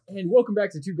And welcome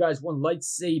back to Two Guys, One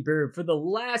Lightsaber. For the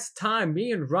last time,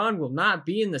 me and Ron will not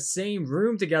be in the same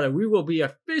room together. We will be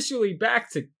officially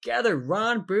back together.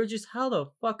 Ron Burgess, how the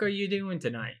fuck are you doing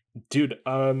tonight? Dude,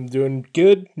 I'm doing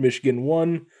good. Michigan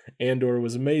won. Andor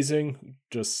was amazing.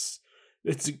 It's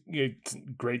a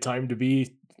great time to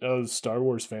be a Star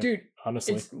Wars fan, Dude,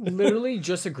 honestly. it's literally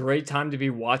just a great time to be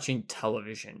watching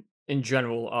television in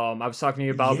general. I was talking to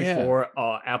you about Yeah. before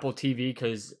Apple TV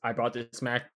because I bought this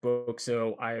MacBook,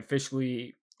 so I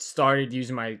officially started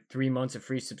using my 3 months of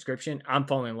free subscription. I'm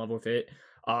falling in love with it.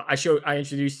 I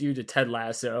introduced you to Ted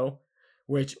Lasso,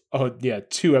 which Oh, yeah.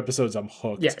 2 episodes, I'm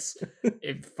hooked. yes,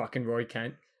 it fucking Roy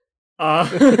Kent.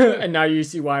 And now you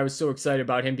see why I was so excited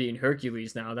about him being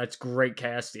Hercules now. That's great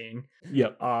casting.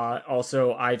 Yep.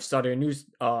 Also, I've started a new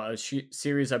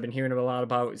series I've been hearing a lot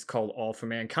about. It's called All for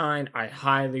Mankind. I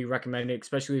highly recommend it,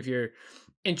 especially if you're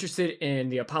interested in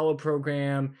the Apollo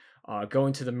program,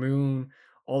 going to the moon,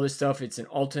 all this stuff. It's an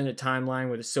alternate timeline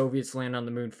where the Soviets land on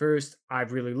the moon first.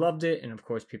 I've really loved it, and of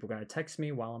course, people gotta text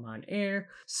me while I'm on air.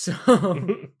 So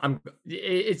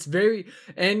it's very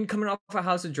and coming off of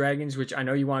House of Dragons, which I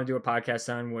know you want to do a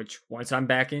podcast on. Which once I'm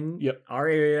back in Yep. our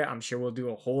area, I'm sure we'll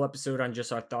do a whole episode on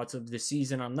just our thoughts of the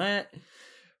season on that. Yep.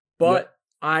 But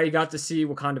I got to see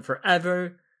Wakanda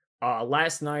Forever.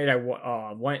 Last night I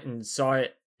went and saw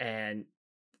it, and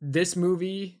this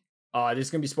movie, this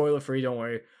is gonna be spoiler free. Don't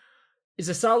worry. It's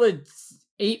a solid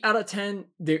 8 out of 10.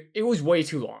 It was way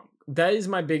too long. That is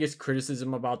my biggest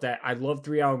criticism about that. I love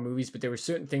 3 hour movies, but there were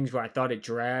certain things where I thought it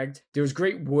dragged. There was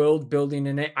great world building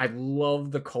in it. I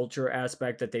love the culture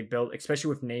aspect that they built, especially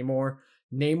with Namor.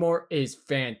 Namor is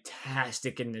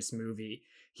fantastic in this movie.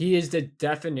 He is the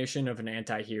definition of an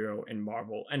anti-hero in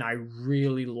Marvel, and I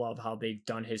really love how they've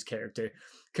done his character.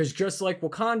 Because just like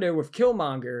Wakanda with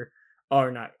Killmonger, or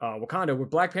not Wakanda with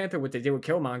Black Panther, what they did with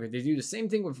Killmonger, they do the same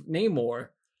thing with Namor,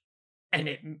 and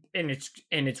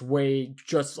it's way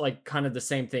just like kind of the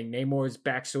same thing. Namor's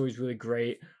backstory is really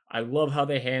great. I love how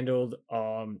they handled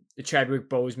the Chadwick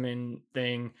Boseman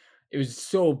thing. It was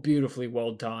so beautifully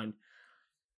well done.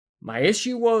 My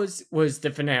issue was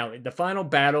the finale. The final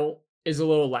battle is a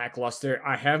little lackluster.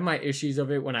 I have my issues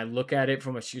of it when I look at it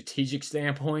from a strategic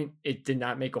standpoint. It did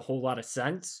not make a whole lot of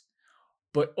sense.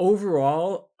 But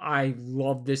overall, I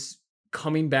love this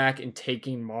coming back and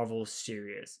taking Marvel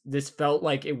serious. This felt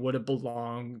like it would have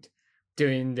belonged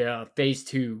during the phase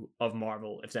 2 of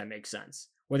Marvel, if that makes sense,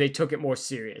 where they took it more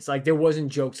serious. Like there wasn't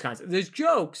jokes constantly. There's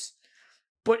jokes,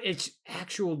 but it's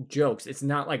actual jokes. It's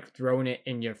not like throwing it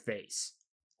in your face.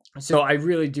 So I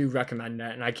really do recommend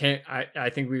that, and I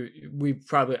think we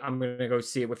probably I'm gonna go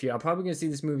see it with you. I'm probably gonna see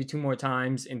this movie 2 more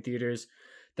times in theaters.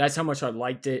 That's how much I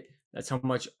liked it. That's how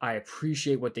much I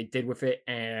appreciate what they did with it,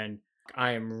 and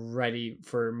I am ready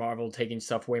for Marvel taking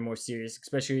stuff way more serious,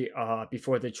 especially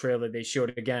before the trailer they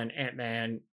showed again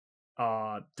Ant-Man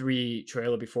 3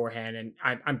 trailer beforehand, and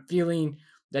I'm feeling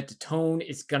that the tone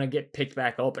is gonna get picked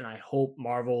back up, and I hope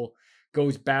Marvel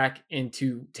goes back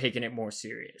into taking it more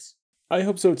serious. I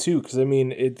hope so too, because I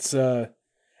mean, it's I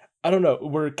don't know,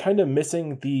 we're kind of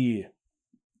missing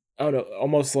I don't know,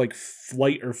 almost like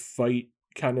flight or fight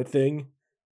kind of thing,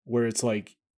 where it's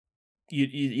like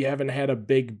you haven't had a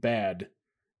big bad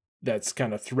that's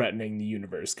kind of threatening the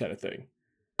universe kind of thing.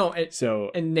 No,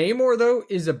 So and Namor though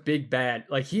is a big bad.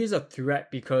 Like he is a threat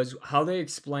because how they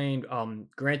explained,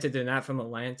 granted they're not from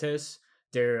Atlantis,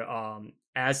 they're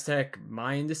Aztec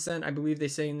Mayan descent, I believe they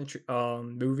say in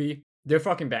the movie. They're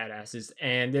fucking badasses.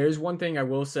 And there's one thing I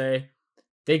will say,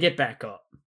 they get back up.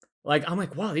 Like I'm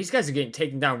like, wow, these guys are getting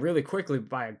taken down really quickly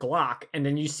by a Glock, and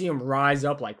then you see them rise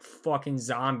up like fucking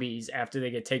zombies after they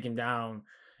get taken down.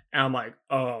 And I'm like,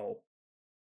 oh,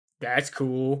 that's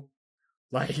cool.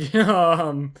 Like,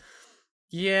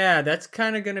 yeah, that's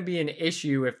kind of going to be an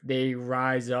issue if they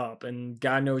rise up, and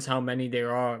God knows how many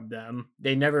there are of them.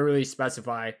 They never really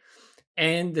specify.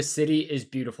 And the city is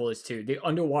beautiful as too. The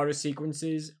underwater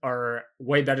sequences are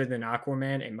way better than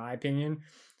Aquaman, in my opinion.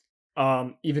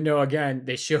 Even though again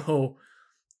they show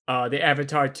the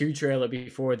Avatar 2 trailer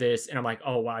before this, and I'm like,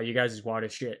 oh wow, you guys' water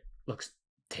shit looks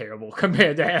terrible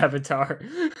compared to Avatar.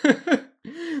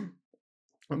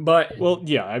 But well,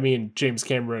 yeah, I mean, James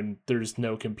Cameron, there's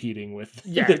no competing with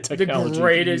yeah, the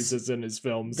technology he uses in his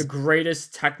films. the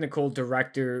greatest technical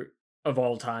director of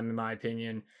all time, in my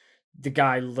opinion. The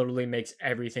guy literally makes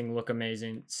everything look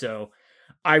amazing. So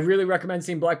I really recommend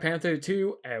seeing Black Panther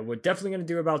 2. We're definitely going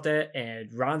to do about that. And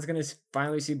Ron's going to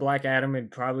finally see Black Adam and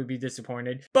probably be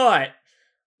disappointed. But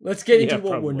let's get into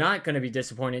what we're not going to be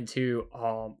disappointed to,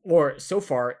 or so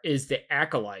far, is The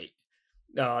Acolyte.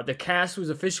 The cast was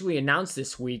officially announced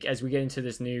this week as we get into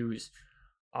this news.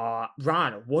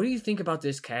 Ron, what do you think about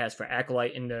this cast for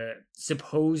Acolyte and the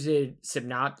supposed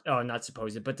not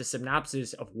supposed, but the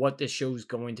synopsis of what this show's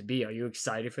going to be? Are you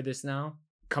excited for this now?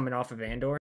 Coming off of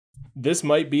Andor? This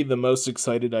might be the most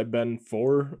excited I've been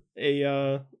for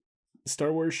a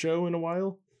Star Wars show in a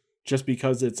while, just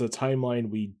because it's a timeline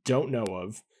we don't know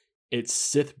of. It's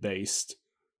Sith based.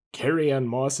 Carrie Ann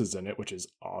Moss is in it, which is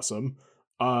awesome.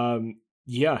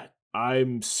 Yeah,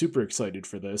 I'm super excited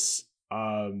for this.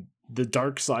 The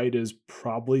dark side is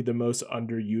probably the most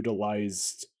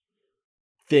underutilized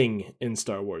thing in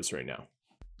Star Wars right now.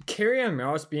 Carrie Ann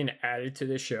Moss being added to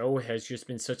the show has just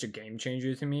been such a game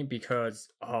changer to me because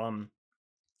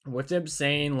with them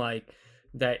saying like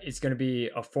that it's gonna be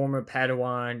a former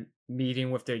Padawan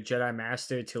meeting with their Jedi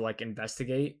Master to like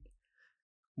investigate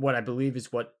what I believe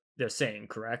is what they're saying,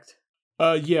 correct?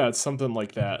 Yeah, it's something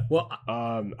like that. Well,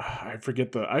 I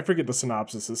forget the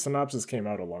synopsis. The synopsis came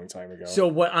out a long time ago. so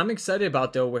what I'm excited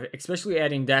about though, with especially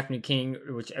adding Daphne King,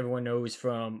 which everyone knows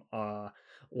from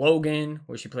Logan,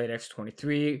 where she played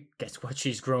X-23. Guess what?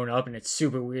 She's grown up, and it's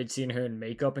super weird seeing her in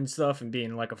makeup and stuff and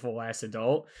being like a full ass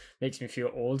adult. Makes me feel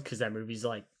old because that movie's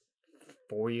like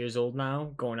 4 years old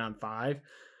now, going on 5.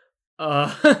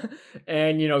 Uh,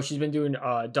 and she's been doing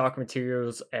doc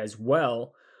materials as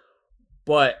well.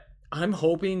 But I'm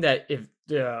hoping that if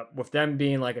with them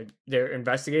being like they're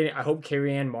investigating, I hope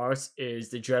Carrie Ann Moss is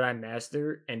the Jedi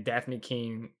Master and Daphne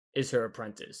King is her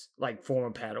apprentice, like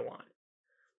former Padawan.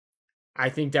 I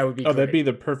think that would be Oh, that'd be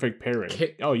great. the perfect pairing.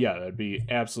 Oh yeah, that'd be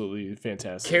absolutely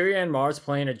fantastic. Carrie Ann Moss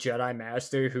playing a Jedi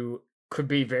Master who could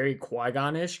be very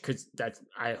Qui-Gon-ish, because that's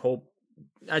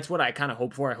what I kind of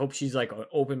hope for. I hope she's like an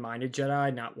open-minded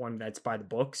Jedi, not one that's by the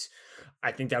books.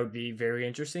 I think that would be very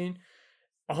interesting.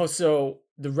 Also,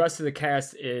 the rest of the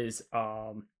cast is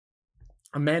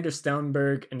Amanda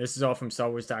Stenberg, and this is all from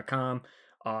StarWars.com.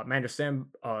 Amanda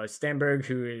Stenberg,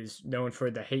 who is known for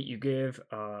The Hate You Give.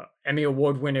 Emmy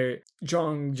Award winner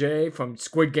Jong Jae from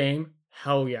Squid Game.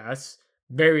 Hell yes.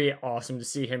 Very awesome to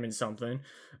see him in something.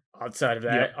 Outside of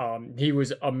that, he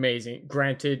was amazing.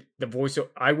 Granted, the voice,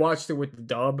 I watched it with the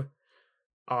dub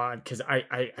because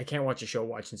I can't watch a show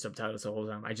watching subtitles the whole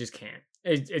time. I just can't.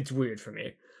 It's weird for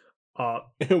me.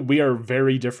 We are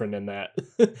very different in that.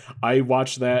 I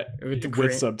watch that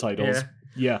with subtitles.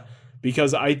 Yeah,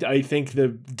 because I think the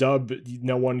dub,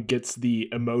 no one gets the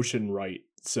emotion right.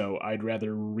 So I'd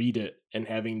rather read it and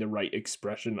having the right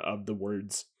expression of the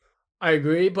words. I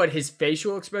agree, but his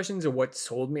facial expressions are what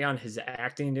sold me on his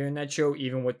acting during that show,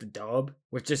 even with the dub,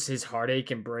 with just his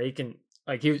heartache and break, and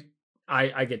like he was.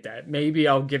 I get that. Maybe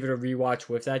I'll give it a rewatch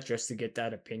with that just to get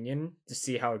that opinion to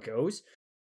see how it goes.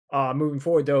 Moving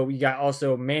forward, though, we got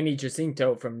also Manny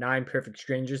Jacinto from Nine Perfect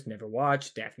Strangers, never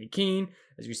watched. Daphne Keene,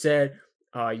 as we said.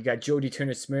 You got Jodie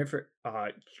Turner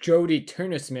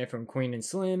Smith from Queen and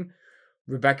Slim.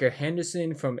 Rebecca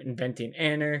Henderson from Inventing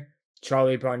Anna.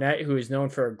 Charlie Barnett, who is known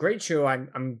for a great show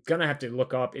I'm gonna have to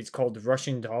look up. It's called The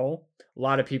Russian Doll. A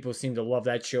lot of people seem to love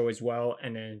that show as well,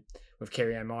 and then with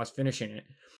Carrie Ann Moss finishing it.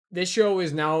 This show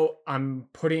is now, I'm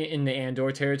putting it in the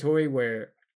Andor territory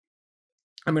where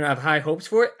I'm gonna have high hopes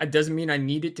for it. It doesn't mean I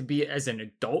need it to be as an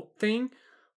adult thing,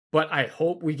 but I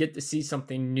hope we get to see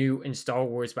something new in Star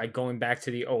Wars by going back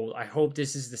to the old. I hope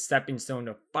this is the stepping stone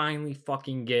to finally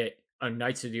fucking get a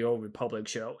Knights of the Old Republic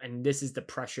show, and this is the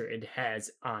pressure it has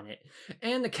on it.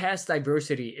 And the cast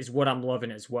diversity is what I'm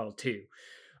loving as well too.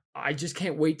 I just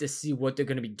can't wait to see what they're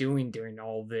going to be doing during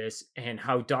all this and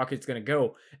how dark it's going to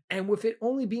go. And with it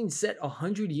only being set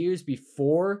 100 years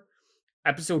before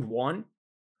episode 1,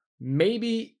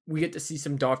 maybe we get to see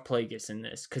some Darth Plagueis in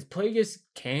this, because Plagueis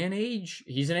can age.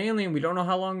 He's an alien. We don't know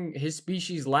how long his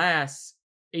species lasts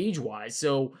age-wise.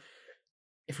 So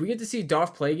if we get to see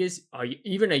Darth Plagueis,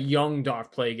 even a young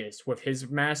Darth Plagueis with his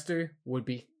master would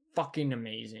be fucking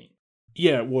amazing.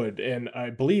 Yeah, it would. And I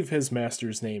believe his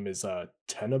master's name is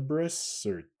Tenebris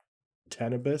or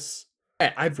Tenebis.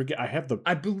 I forget. I have the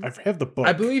book.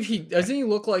 I believe he doesn't he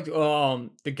look like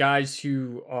the guys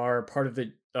who are part of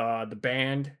the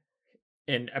band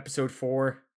in episode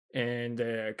 4 and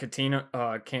Cantina.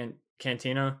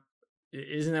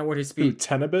 Isn't that what his speech?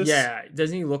 Tenebis? Yeah,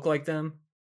 doesn't he look like them?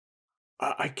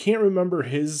 I can't remember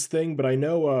his thing, but I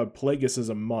know Plagueis is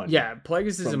a Mun. Yeah,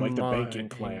 Plagueis is a like Mun. The banking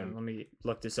clan. Let me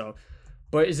look this up.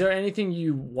 But is there anything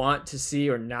you want to see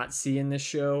or not see in this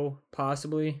show,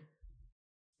 possibly?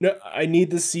 No, I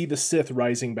need to see the Sith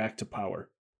rising back to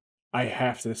power. I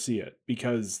have to see it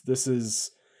because this is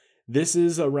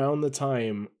around the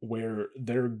time where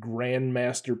their Grand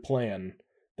Master plan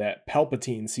that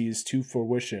Palpatine sees to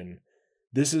fruition,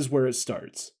 this is where it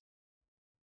starts.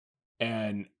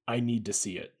 And I need to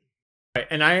see it. Right,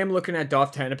 and I am looking at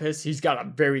Darth Tanapus. He's got a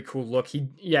very cool look. He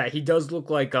does look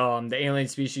like the alien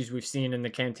species we've seen in the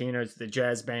cantinas, the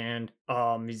jazz band.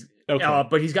 Okay.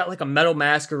 But he's got like a metal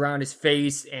mask around his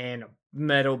face and a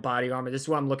metal body armor. This is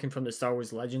what I'm looking from the Star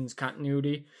Wars Legends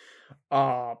continuity.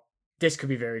 Uh, this could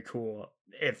be very cool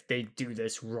if they do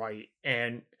this right,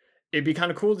 and it'd be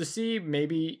kind of cool to see.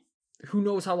 Maybe who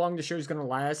knows how long the show is gonna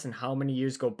last and how many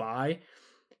years go by.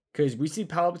 Because we see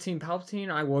Palpatine.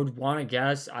 Palpatine, I would want to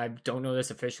guess. I don't know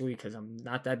this officially because I'm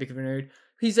not that big of a nerd.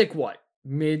 He's like what?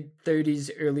 Mid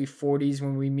 30s, early 40s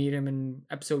when we meet him in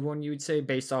episode 1, you would say,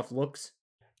 based off looks.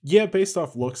 Yeah, based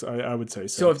off looks, I would say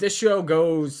So so. if this show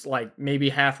goes like maybe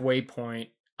halfway point,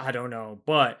 I don't know.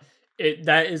 But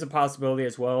that is a possibility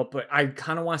as well. But I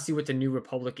kind of want to see what the New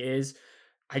Republic is.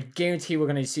 I guarantee we're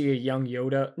going to see a young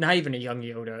Yoda. Not even a young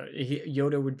Yoda.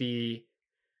 Yoda would be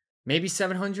maybe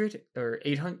 700 or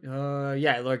 800.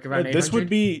 Yeah, like around This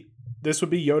would 800.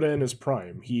 be Yoda in his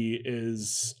prime. He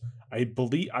is, I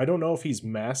believe, I don't know if he's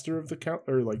master of the count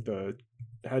or like the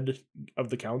head of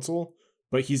the council,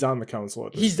 but he's on the council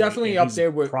at this He's point, definitely and up he's there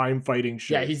with. prime fighting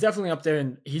shape. Yeah, he's definitely up there,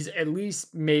 and he's at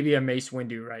least maybe a Mace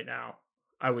Windu right now,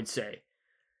 I would say.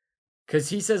 Because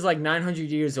he says like 900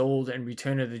 years old in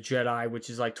Return of the Jedi, which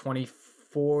is like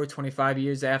 24, 25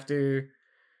 years after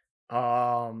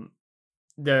um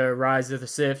the Rise of the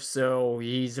Sith. So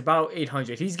he's about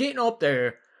 800. He's getting up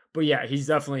there, but yeah, he's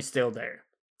definitely still there.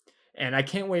 And I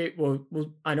can't wait.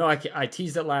 I know I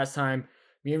teased it last time.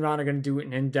 Me and Ron are going to do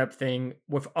an in-depth thing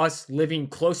with us living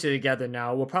closer together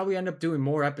now. We'll probably end up doing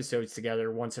more episodes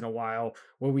together once in a while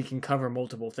where we can cover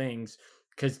multiple things.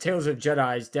 Because Tales of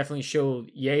Jedi's definitely showed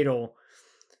Yaddle,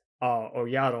 or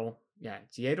Yaddle. Yeah,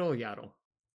 it's Yaddle or Yaddle?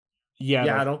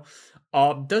 Yaddle.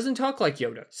 Yaddle. Doesn't talk like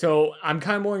Yoda. So I'm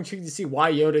kind of more intrigued to see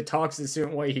why Yoda talks a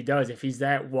certain way he does, if he's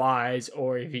that wise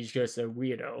or if he's just a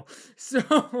weirdo.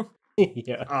 So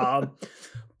Yeah. Um,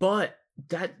 but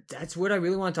that's what I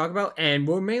really want to talk about, and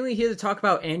we're mainly here to talk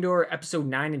about Andor episode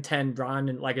 9 and 10. Ron,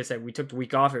 and like I said, we took the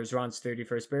week off. It was Ron's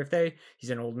 31st birthday. He's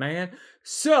an old man,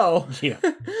 so Yeah.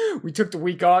 we took the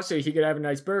week off so he could have a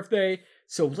nice birthday.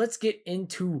 So let's get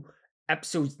into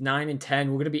episodes 9 and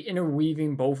 10. We're gonna be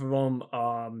interweaving both of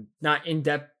them. Not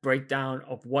in-depth breakdown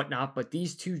of whatnot, but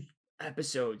these two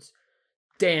episodes.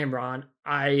 Damn, Ron,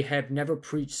 I have never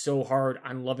preached so hard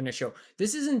on loving a show.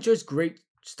 This isn't just great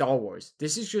Star Wars.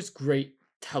 This is just great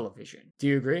television. Do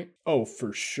you agree? Oh,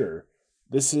 for sure.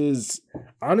 This is,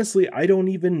 honestly, I don't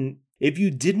even, if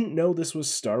you didn't know this was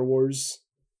Star Wars,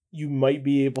 you might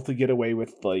be able to get away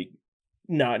with like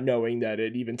not knowing that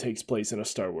it even takes place in a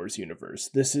Star Wars universe.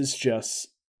 This is just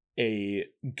a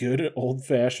good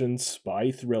old-fashioned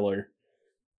spy thriller,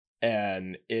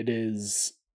 and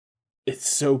it's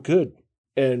so good.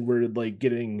 And we're like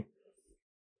getting,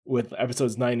 with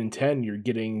episodes 9 and 10, you're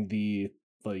getting the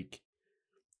like,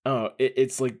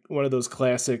 it's like one of those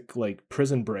classic like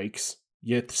prison breaks.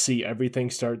 You see everything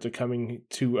start to coming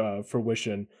to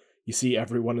fruition. You see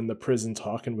everyone in the prison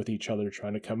talking with each other,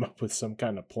 trying to come up with some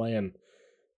kind of plan.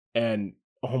 And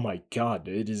oh my god,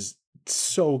 it is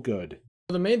so good.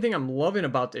 The main thing I'm loving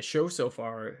about this show so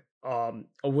far,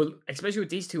 especially with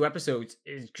these two episodes,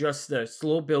 is just the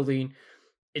slow building.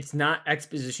 It's not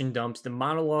exposition dumps. The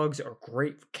monologues are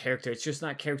great for character. It's just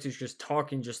not characters just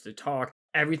talking just to talk.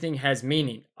 Everything has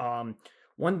meaning.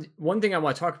 One thing I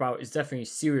want to talk about is definitely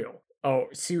Cereal. Oh,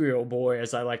 Cereal Boy,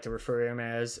 as I like to refer him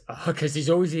as, because he's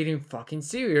always eating fucking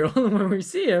cereal when we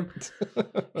see him.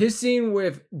 His scene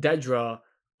with Dedra,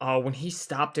 when he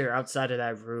stopped her outside of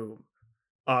that room,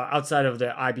 outside of the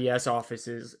IBS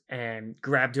offices, and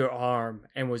grabbed her arm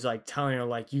and was like telling her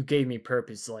like, "You gave me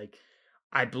purpose. Like,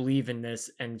 I believe in this,"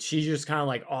 and she just kind of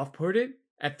like off-put it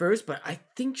at first, but I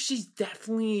think she's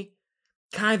definitely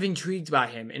kind of intrigued by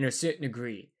him in a certain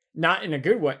degree. Not in a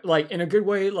good way, like in a good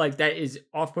way, like that is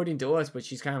off-putting to us, but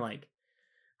she's kind of like,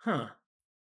 huh,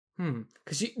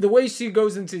 because the way she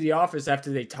goes into the office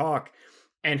after they talk,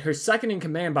 and her second in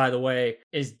command, by the way,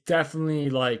 is definitely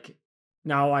like,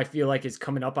 now I feel like it's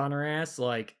coming up on her ass.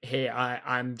 Like, hey,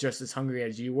 I'm just as hungry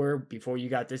as you were before you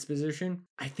got this position.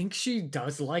 I think she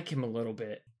does like him a little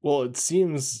bit. Well, it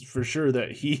seems for sure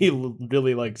that he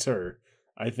really likes her.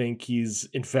 I think he's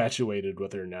infatuated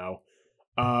with her now.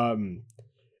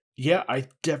 Yeah, I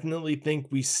definitely think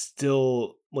we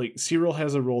still, like, Cyril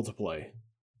has a role to play,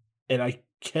 and I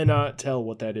cannot tell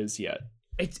what that is yet.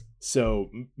 So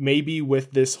maybe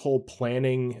with this whole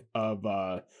planning of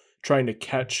trying to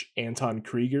catch Anton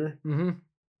Krieger,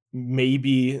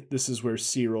 maybe this is where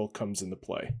Cyril comes into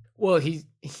play. Well,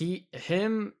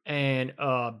 him and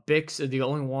Bix are the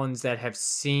only ones that have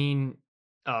seen.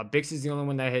 Bix is the only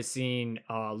one that has seen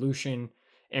Lucian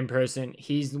in person.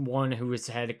 He's the one who has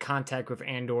had contact with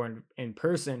Andor in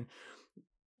person.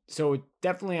 So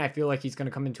definitely, I feel like he's going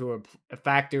to come into a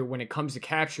factor when it comes to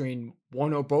capturing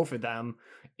one or both of them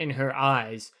in her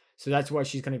eyes. So that's why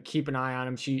she's going to keep an eye on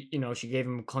him. She gave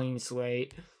him a clean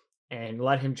slate and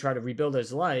let him try to rebuild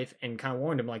his life and kind of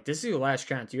warned him, like, this is your last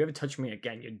chance. You ever touch me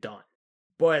again, you're done.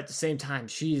 But at the same time,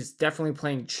 she's definitely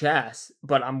playing chess,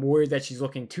 but I'm worried that she's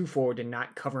looking too forward and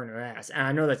not covering her ass. And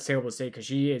I know that's terrible to say because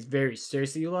she is very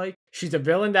Cersei like. She's a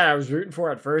villain that I was rooting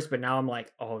for at first, but now I'm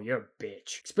like, oh, you're a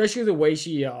bitch. Especially the way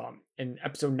she, in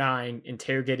episode 9,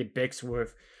 interrogated Bix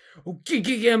with, oh, get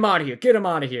him out of here, get him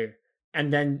out of here.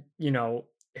 And then,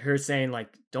 her saying, like,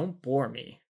 don't bore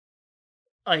me.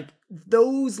 Like,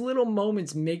 those little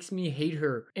moments makes me hate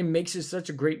her and makes her such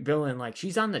a great villain. Like,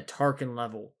 she's on the Tarkin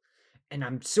level. And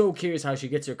I'm so curious how she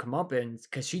gets her comeuppance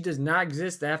because she does not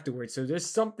exist afterwards. So there's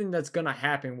something that's going to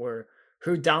happen where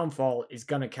her downfall is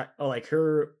going to, like,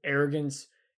 her arrogance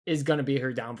is going to be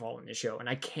her downfall in the show. And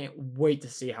I can't wait to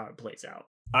see how it plays out.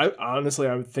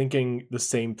 I'm thinking the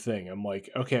same thing. I'm like,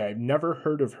 okay, I've never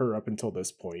heard of her up until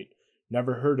this point.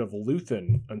 Never heard of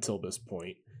Luthen until this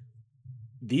point.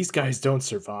 These guys don't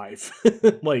survive.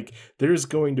 Like, there's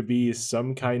going to be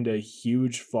some kind of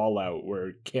huge fallout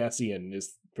where Cassian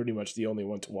is pretty much the only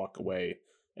one to walk away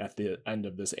at the end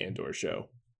of this Andor show.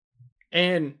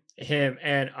 And him,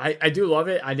 and I do love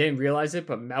it. I didn't realize it,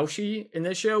 but Melshi in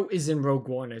this show is in Rogue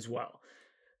One as well.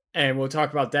 And we'll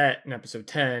talk about that in episode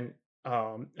 10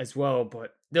 as well.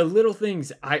 But the little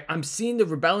things, I'm seeing the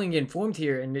rebellion get formed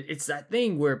here. And it's that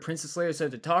thing where Princess Leia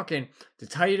said to Tarkin, the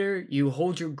tighter you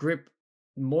hold your grip,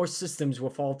 more systems will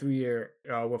fall through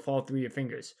your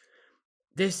fingers.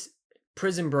 This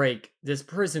prison break, this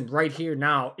prison right here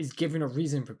now is giving a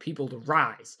reason for people to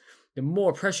rise. The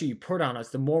more pressure you put on us,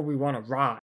 the more we want to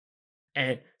rise.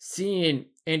 And seeing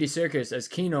Andy Serkis as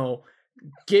Kino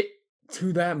get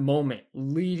to that moment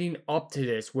leading up to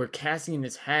this where Cassian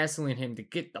is hassling him to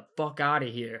get the fuck out of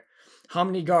here. How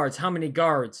many guards?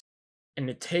 And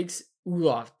it takes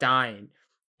Olaf dying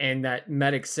and that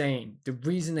medic saying the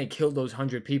reason they killed those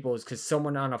 100 people is because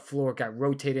someone on a floor got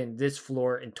rotated in this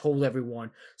floor and told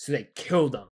everyone, so they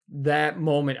killed them. That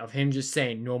moment of him just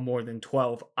saying no more than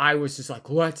 12, I was just like,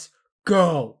 let's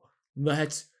go.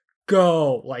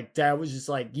 Like, that was just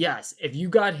like, yes, if you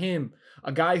got him,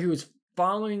 a guy who was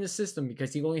following the system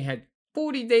because he only had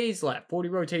 40 days left, 40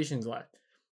 rotations left,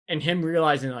 and him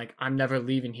realizing, like, I'm never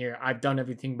leaving here. I've done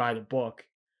everything by the book.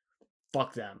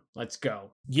 Fuck them. Let's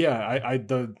go. Yeah,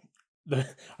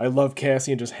 I love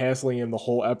Cassian just hassling him the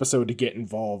whole episode to get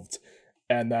involved.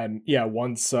 And then, yeah,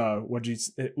 once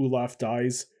Olaf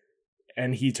dies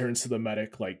and he turns to the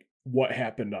medic, like, what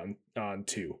happened on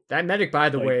 2? That medic, by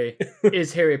the way,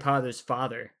 is Harry Potter's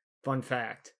father. Fun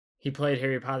fact. He played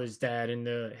Harry Potter's dad in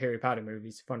the Harry Potter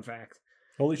movies. Fun fact.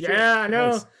 Holy shit. Yeah, I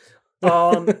know.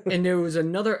 Nice. And there was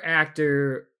another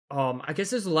actor. I guess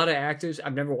there's a lot of actors.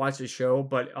 I've never watched the show,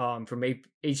 but from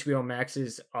HBO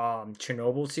Max's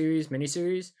Chernobyl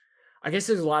miniseries, I guess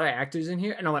there's a lot of actors in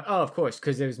here. And I'm like, oh, of course,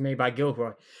 because it was made by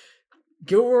Gilroy.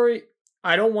 Gilroy,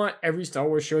 I don't want every Star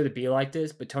Wars show to be like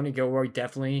this, but Tony Gilroy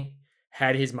definitely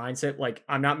had his mindset. Like,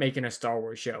 I'm not making a Star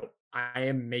Wars show. I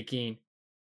am making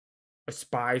a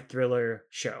spy thriller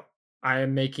show. I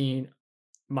am making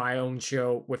my own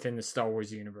show within the Star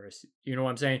Wars universe. You know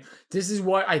what I'm saying? This is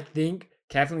what I think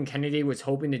Kathleen Kennedy was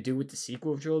hoping to do with the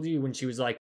sequel trilogy when she was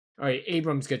like, all right,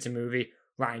 Abrams gets a movie,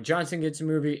 Rian Johnson gets a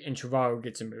movie, and Trevorrow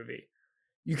gets a movie.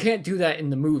 You can't do that in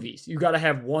the movies. You got to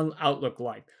have one outlook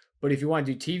like. But if you want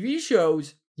to do TV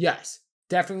shows, yes,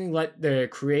 definitely let the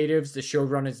creatives, the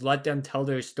showrunners, let them tell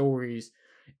their stories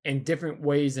in different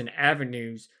ways and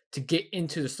avenues to get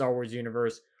into the Star Wars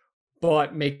universe,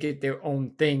 but make it their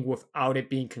own thing without it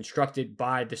being constructed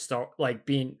by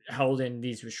being held in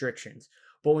these restrictions.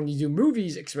 But when you do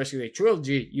movies, especially a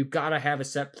trilogy, you gotta have a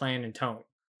set plan and tone.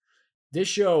 This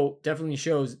show definitely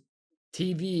shows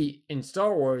TV in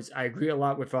Star Wars. I agree a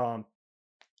lot with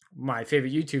my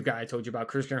favorite YouTube guy I told you about,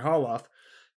 Christian Harloff.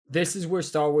 This is where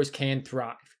Star Wars can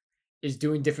thrive, is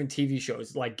doing different TV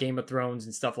shows like Game of Thrones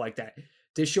and stuff like that.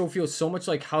 This show feels so much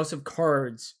like House of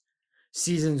Cards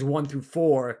seasons 1 through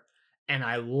 4, and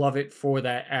I love it for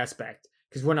that aspect.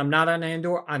 Because when I'm not on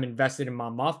Andor, I'm invested in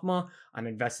Mon Mothma, I'm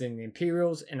invested in the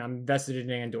Imperials, and I'm invested in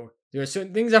Andor. There are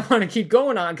certain things I want to keep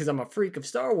going on because I'm a freak of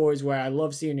Star Wars where I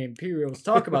love seeing the Imperials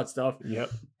talk about stuff.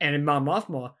 Yep. And in Mon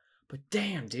Mothma. But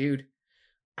damn, dude,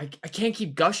 I can't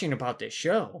keep gushing about this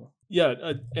show.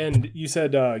 Yeah, and you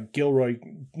said Gilroy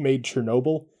made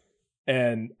Chernobyl,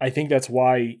 and I think that's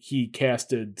why he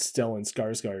casted Stellan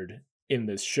Skarsgård in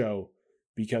this show,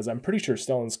 because I'm pretty sure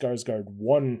Stellan Skarsgård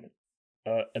won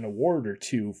an award or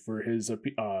two for his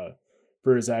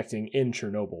acting in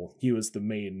Chernobyl. He was the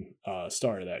main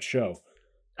star of that show.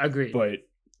 Agreed. But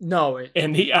no,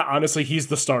 and he honestly, he's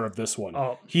the star of this one.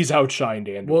 Oh, He's outshined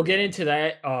Andor. we'll get into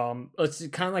that. Let's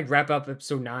kind of like wrap up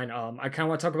episode 9. I kind of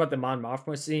want to talk about the Mon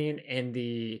Mothma scene and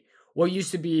the what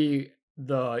used to be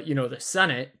the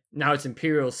Senate. Now it's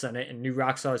Imperial Senate, and New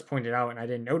Rockstar has pointed out, and I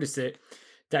didn't notice it,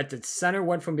 that the center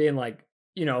went from being like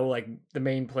like the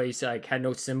main place like had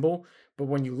no symbol, but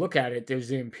when you look at it, there's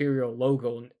the Imperial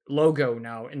logo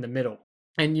now in the middle,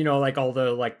 and like all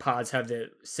the like pods have the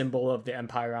symbol of the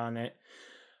Empire on it.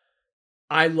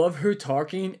 I love her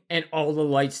talking and all the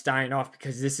lights dying off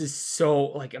because this is so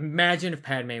like imagine if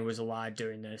Padme was alive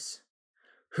during this.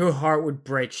 Her heart would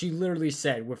break. She literally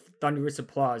said with thunderous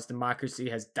applause, democracy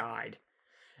has died.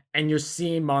 And you're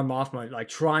seeing Mon Mothma like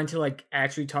trying to like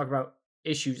actually talk about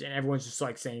issues and everyone's just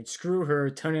like saying screw her,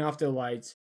 turning off their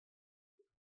lights.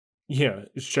 Yeah,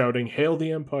 shouting "Hail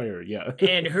the Empire!" Yeah,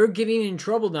 and her getting in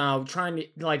trouble now, trying to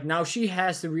like now she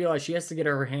has to realize she has to get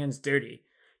her hands dirty.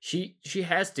 She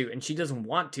has to, and she doesn't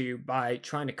want to by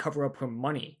trying to cover up her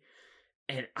money.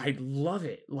 And I love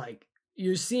it. Like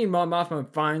you're seeing Mon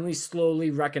Mothma finally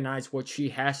slowly recognize what she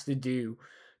has to do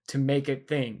to make it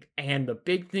thing. And the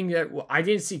big thing that I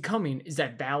didn't see coming is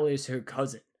that Val is her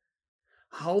cousin.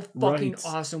 How fucking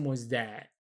awesome was that?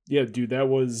 Yeah, dude, that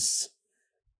was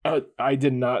I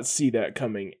did not see that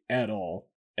coming at all.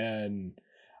 And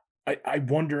I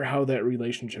wonder how that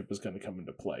relationship is going to come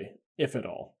into play, if at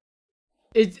all.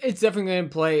 It's definitely going to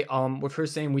play with her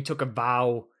saying we took a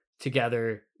vow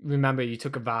together. Remember, you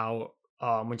took a vow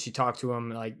when she talked to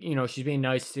him, like, she's being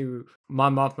nice to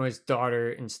Mon Mothma's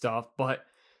daughter and stuff, but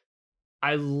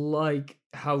I like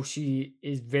how she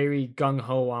is very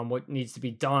gung-ho on what needs to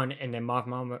be done, and then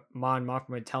Mon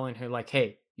Mothma telling her, like,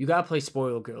 hey, you gotta play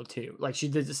spoil girl too. Like, she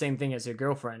did the same thing as her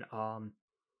girlfriend.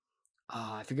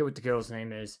 I forget what the girl's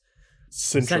name is.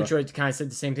 Cintra kind of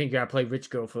said the same thing. You gotta play rich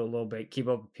girl for a little bit, keep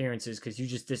up appearances, because you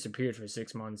just disappeared for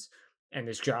 6 months, and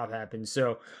this job happened.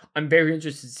 So I'm very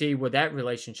interested to see what that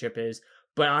relationship is,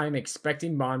 but I'm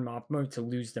expecting Mon Mothma to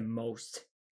lose the most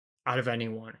out of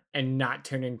anyone and not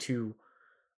turn into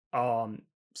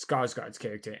Skarsgård's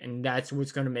character, and that's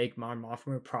what's going to make Mon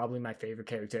Mothma probably my favorite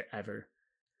character ever.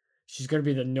 She's going to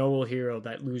be the noble hero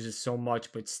that loses so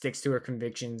much but sticks to her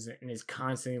convictions and is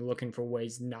constantly looking for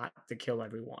ways not to kill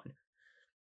everyone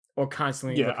or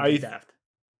constantly looking for death.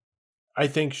 I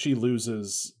think she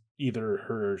loses either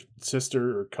her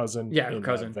sister or cousin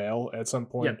in Vale at some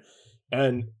point,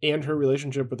 and her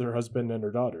relationship with her husband and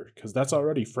her daughter, because that's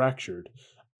already fractured.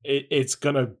 It's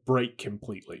gonna break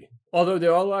completely. Although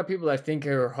there are a lot of people that think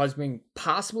her husband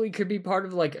possibly could be part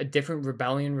of like a different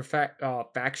rebellion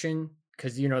faction,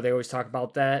 because they always talk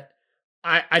about that.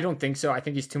 I don't think so. I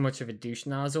think he's too much of a douche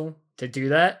nozzle to do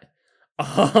that.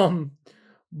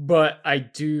 But I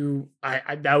do.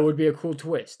 I that would be a cool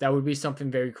twist. That would be something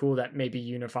very cool that maybe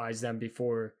unifies them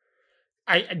before.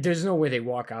 There's no way they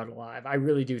walk out alive. I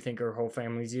really do think her whole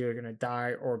family's either gonna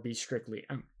die or be strictly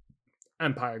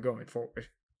Empire going forward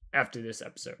after this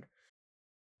episode.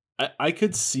 I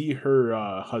could see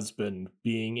her husband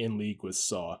being in league with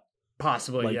Saw.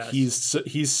 Possibly, like, yes.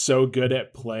 He's so good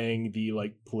at playing the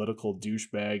like political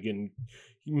douchebag and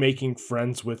making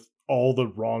friends with all the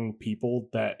wrong people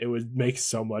that it would make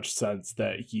so much sense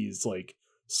that he's like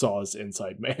Saw's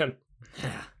inside man.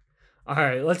 Yeah. All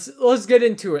right, let's get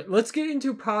into it. Let's get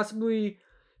into possibly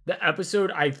the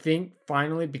episode. I think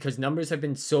finally, because numbers have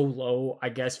been so low, I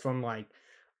guess from like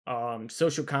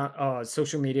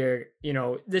social media,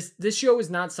 this show is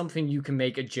not something you can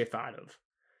make a gif out of,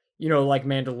 like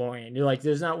Mandalorian. You're like,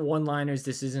 there's not one liners,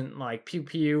 this isn't like pew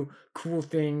pew cool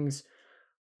things.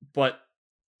 But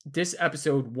this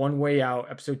episode, One Way Out,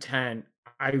 episode 10,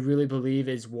 I really believe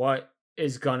is what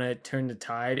is gonna turn the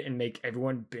tide and make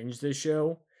everyone binge this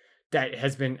show that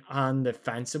has been on the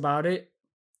fence about it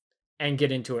and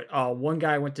get into it. One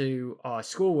guy I went to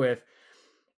school with,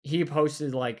 he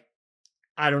posted like,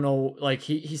 I don't know, like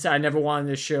he said, I never wanted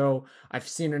this show. I've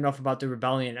seen enough about the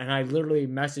rebellion. And I literally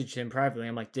messaged him privately.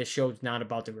 I'm like, this show's not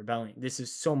about the rebellion. This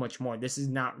is so much more. This is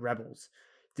not Rebels.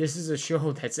 This is a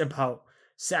show that's about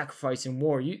sacrifice and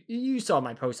war. You saw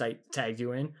my post I tagged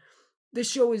you in.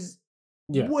 This show is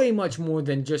way much more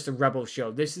than just a Rebel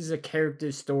show. This is a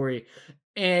character story,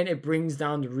 and it brings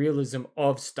down the realism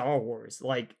of Star Wars.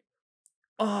 Like,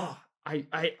 One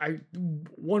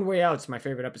Way Out's my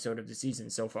favorite episode of the season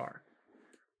so far.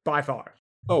 By far.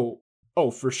 Oh,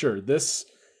 for sure. This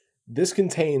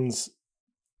contains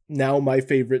now my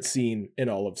favorite scene in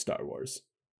all of Star Wars.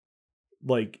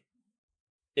 Like,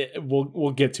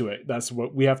 we'll get to it. That's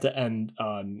what we have to end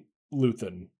on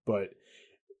Luthen, but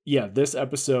yeah, this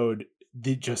episode,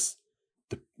 the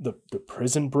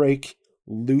prison break,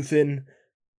 Luthen,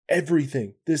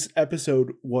 everything. This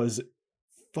episode was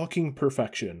fucking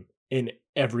perfection in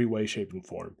every way, shape, and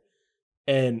form.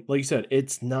 And like you said,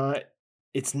 it's not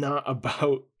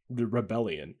about the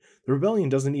rebellion. The rebellion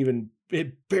doesn't even,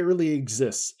 it barely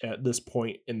exists at this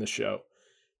point in the show.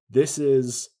 This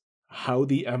is how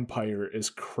the Empire is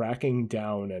cracking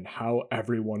down and how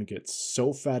everyone gets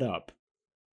so fed up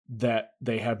that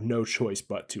they have no choice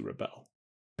but to rebel.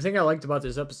 The thing I liked about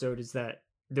this episode is that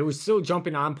there was still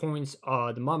jumping on points.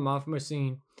 The Mon Mothma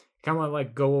scene, kind of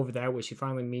like go over that where she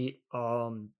finally meet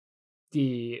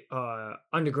the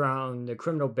underground, the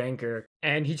criminal banker,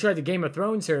 and he tried to Game of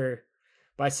Thrones her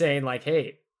by saying like,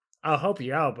 "Hey, I'll help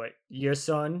you out, but your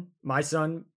son, my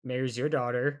son, marries your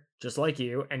daughter just like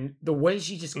you." And the way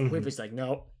she just quivers, like,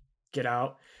 "No, get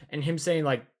out," and him saying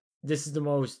like, this is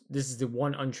the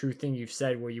one untrue thing you've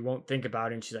said where you won't think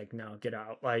about it. And she's like, "No, get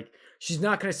out." Like, she's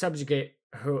not going to subjugate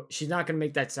her. She's not going to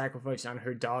make that sacrifice on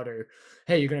her daughter.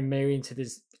 Hey, you're going to marry into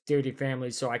this dirty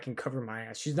family so I can cover my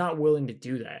ass. She's not willing to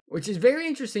do that, which is very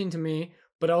interesting to me,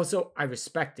 but also I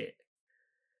respect it.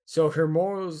 So her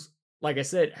morals, like I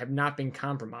said, have not been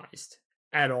compromised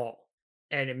at all.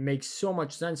 And it makes so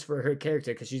much sense for her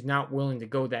character because she's not willing to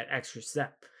go that extra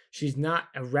step. She's not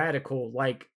a radical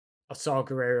like a Saw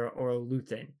Gerrera or a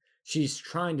Luthen. She's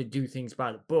trying to do things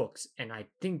by the books, and I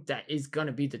think that is going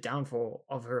to be the downfall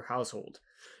of her household.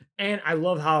 And I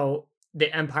love how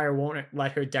the Empire won't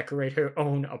let her decorate her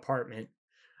own apartment.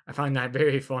 I find that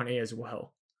very funny as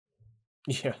well.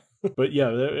 Yeah. But yeah,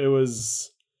 it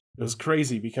was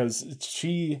crazy because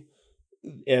she,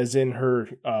 as in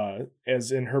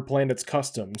her planet's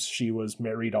customs, she was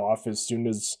married off as soon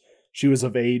as she was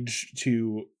of age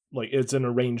to, like, it's an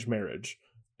arranged marriage.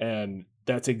 And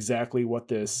that's exactly what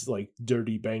this like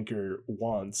dirty banker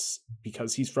wants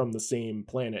because he's from the same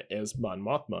planet as Mon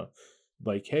Mothma.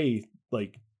 Like, hey,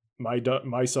 like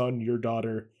my son, your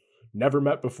daughter, never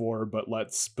met before, but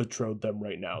let's betroth them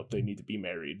right now. They need to be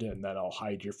married, and then I'll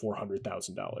hide your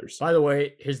 $400,000. By the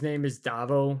way, his name is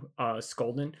Davo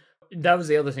Skolden. That was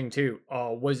the other thing too.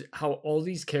 Was how all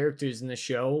these characters in the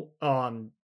show,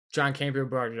 John Campbell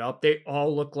brought it up. They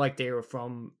all look like they were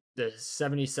from the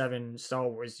 77 Star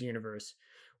Wars universe,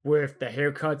 with the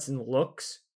haircuts and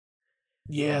looks.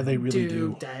 Yeah, they really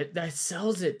do. That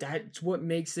sells it. That's what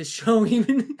makes this show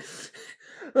even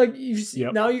like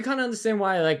now you kind of understand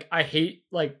why like I hate,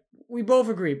 like, we both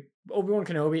agree Obi-Wan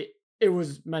Kenobi, it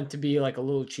was meant to be like a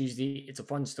little cheesy. It's a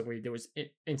fun story. There was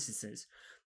instances.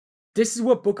 This is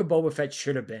what Book of Boba Fett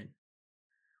should have been.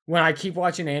 When I keep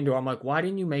watching Andor, I'm like, why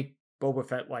didn't you make Boba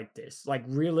Fett like this? Like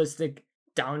realistic,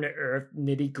 down to earth,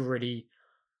 nitty gritty,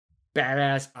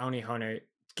 badass bounty hunter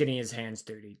getting his hands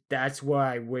dirty. That's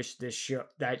why I wish that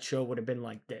show would have been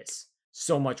like this.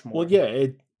 So much more. Well, yeah,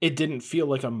 it didn't feel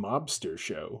like a mobster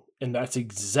show, and that's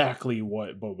exactly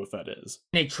what Boba Fett is.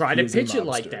 They tried to pitch it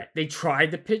like that. They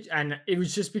tried to pitch, and it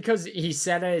was just because he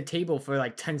sat at a table for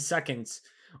like 10 seconds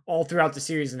all throughout the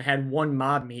series and had one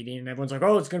mob meeting, and everyone's like,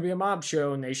 "Oh, it's gonna be a mob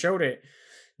show," and they showed it.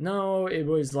 No, it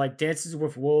was like Dances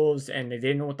with Wolves, and they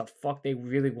didn't know what the fuck they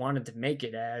really wanted to make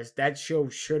it as. That show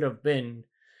should have been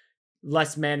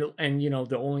less and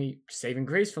the only saving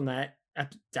grace from that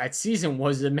season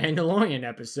was the Mandalorian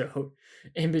episode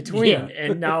in between. Yeah.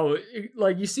 And now,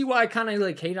 like, you see why I kind of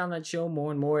like hate on that show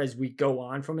more and more as we go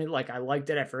on from it. Like, I liked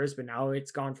it at first, but now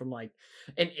it's gone from like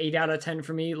an 8 out of 10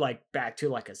 for me, like back to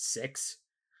like a 6.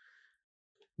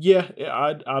 Yeah,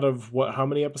 out of what? How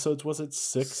many episodes was it?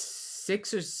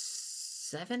 6 or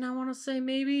 7, I want to say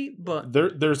maybe. But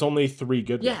there's only 3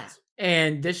 good ones.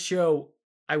 And this show,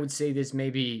 I would say there's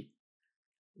maybe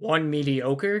 1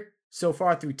 mediocre so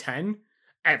far through 10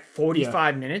 at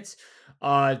 45 minutes.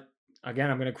 Again,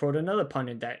 I'm going to quote another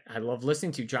pundit that I love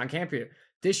listening to, John Campbell.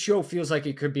 This show feels like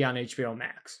it could be on HBO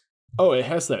Max. Oh, it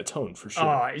has that tone for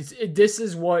sure. This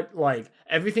is what, like,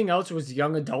 everything else was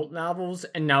young adult novels,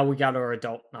 and now we got our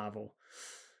adult novel.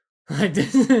 Like,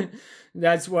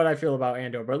 that's what I feel about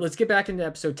Andor. But let's get back into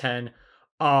episode 10.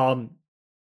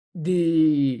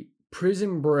 The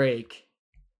prison break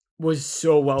was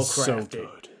so well crafted. So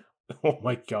good. Oh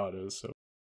my god, it was so.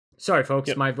 Sorry,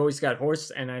 folks, my voice got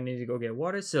hoarse, and I need to go get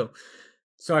water. So,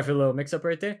 sorry for a little mix-up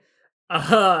right there.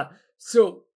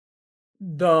 So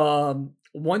the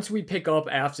once we pick up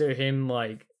after him,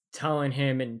 like, telling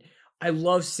him, and I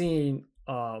love seeing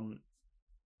Andy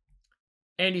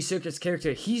Serkis'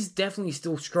 character. He's definitely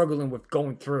still struggling with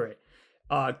going through it.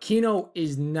 Kino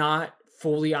is not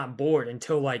fully on board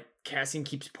until like Cassian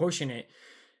keeps pushing it.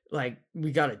 like,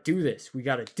 we gotta do this, we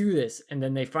gotta do this. And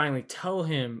then they finally tell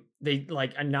him, they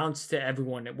like announce to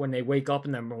everyone that when they wake up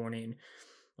in the morning,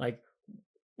 like,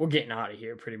 we're getting out of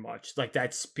here pretty much. Like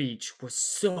that speech was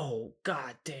so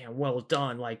goddamn well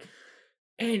done. Like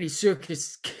Andy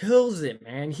Serkis kills it,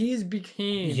 man. He's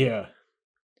became Yeah.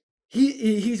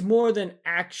 he's more than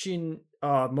action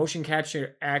motion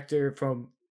capture actor from,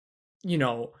 you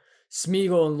know,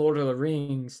 Smeagol and Lord of the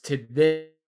Rings to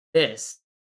this.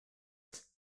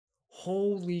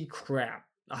 Holy crap.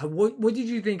 What did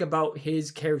you think about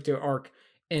his character arc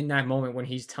in that moment when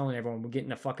he's telling everyone we're getting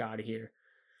the fuck out of here?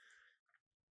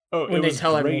 Oh, it When they was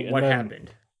tell great. everyone And what then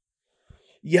happened.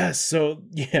 yes, so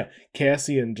yeah,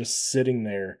 Cassian just sitting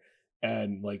there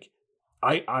and like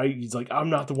he's like, I'm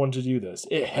not the one to do this.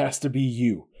 It has to be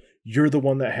you. You're the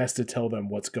one that has to tell them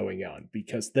what's going on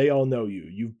because they all know you.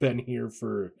 You've been here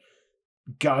for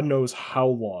God knows how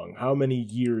long, how many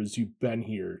years you've been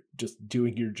here just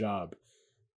doing your job.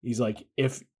 He's like,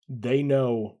 if they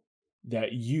know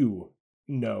that you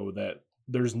know that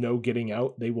there's no getting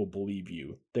out, they will believe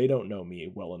you. They don't know me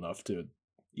well enough to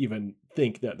even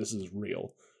think that this is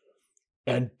real.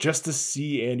 And just to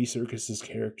see Andy Serkis's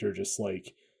character just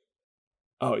like,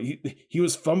 oh, he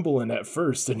was fumbling at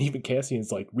first, and even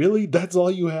Cassian's like, really? That's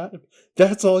all you had?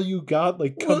 That's all you got?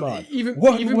 Like, come Well, on. even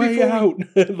One even way before we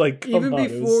out. Like, come even on. It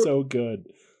was before so good.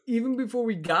 even before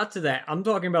we got to that, I'm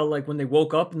talking about like when they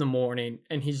woke up in the morning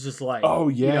and he's just like, Oh,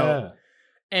 you know, yeah.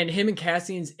 and him and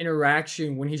Cassian's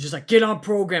interaction when he's just like, get on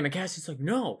program, and Cassian's like,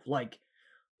 no, like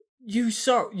you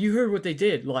heard what they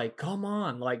did. Like, come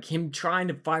on. Like him trying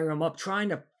to fire him up, trying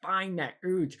to find that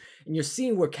urge. And you're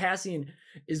seeing where Cassian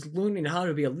is learning how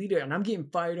to be a leader. And I'm getting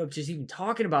fired up just even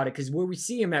talking about it. Cause where we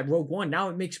see him at Rogue One, now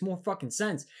it makes more fucking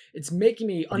sense. It's making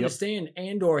me Yep. understand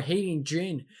Andor hating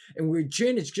Jin. And where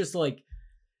Jin is just like,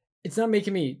 it's not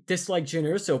making me dislike Jyn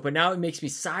Erso, but now it makes me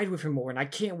side with him more, and I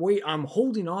can't wait. I'm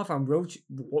holding off on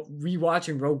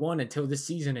rewatching Rogue One until this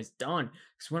season is done.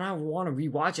 Because when I want to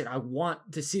rewatch it, I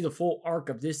want to see the full arc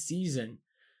of this season.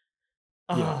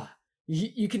 Yeah.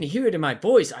 You can hear it in my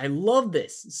voice. I love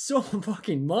this so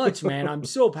fucking much, man. I'm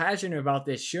so passionate about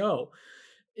this show.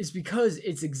 It's because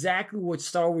it's exactly what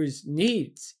Star Wars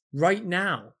needs right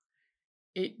now.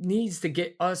 It needs to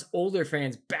get us older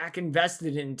fans back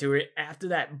invested into it after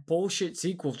that bullshit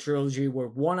sequel trilogy where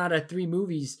 1 out of 3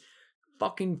 movies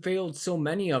fucking failed so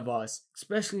many of us,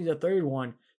 especially the third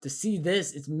one. To see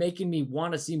this, it's making me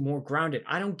want to see more grounded.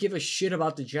 I don't give a shit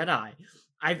about the Jedi.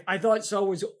 I thought Star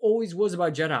Wars always was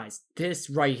about Jedis. This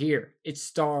right here, it's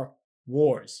Star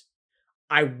Wars.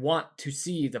 I want to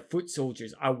see the foot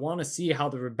soldiers. I want to see how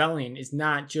the rebellion is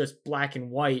not just black and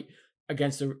white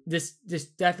against this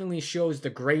definitely shows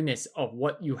the grayness of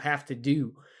what you have to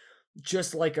do.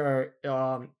 Just like our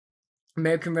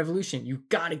American Revolution, you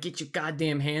got to get your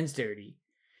goddamn hands dirty.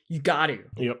 You got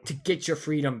Yep. to get your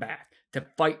freedom back, to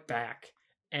fight back.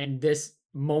 And this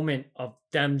moment of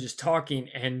them just talking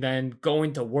and then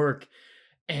going to work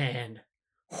and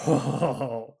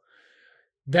oh,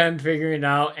 them figuring it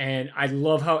out. And I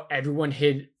love how everyone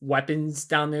hid weapons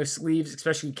down their sleeves,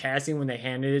 especially Cassian when they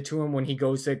handed it to him when he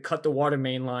goes to cut the water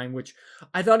main line, which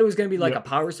I thought it was going to be like a Yep.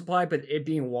 power supply, but it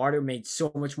being water made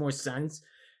so much more sense.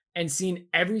 And seeing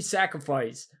every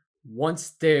sacrifice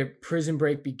once the prison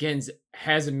break begins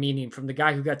has a meaning, from the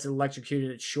guy who got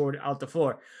electrocuted at short out the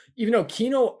floor. Even though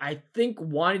Kino, I think,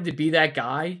 wanted to be that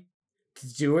guy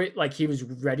to do it, like he was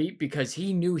ready because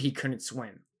he knew he couldn't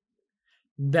swim.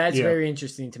 That's Yeah. very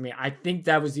interesting to me. I think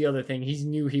that was the other thing. He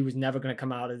knew he was never going to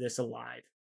come out of this alive.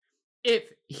 If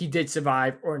he did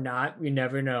survive or not, we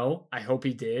never know. I hope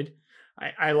he did.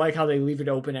 I like how they leave it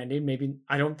open ended. Maybe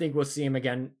I don't think we'll see him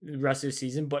again the rest of the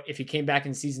season, but if he came back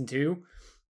in season 2,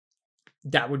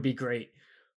 that would be great.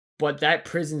 But that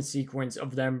prison sequence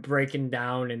of them breaking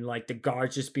down and like the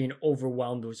guards just being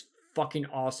overwhelmed was fucking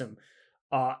awesome.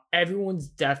 Everyone's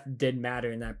death did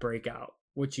matter in that breakout.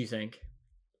 What you think?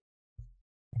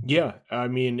 Yeah. I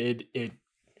mean, it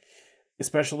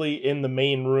especially in the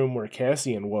main room where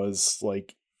Cassian was,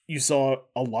 like, you saw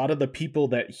a lot of the people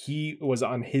that he was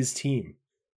on his team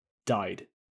died.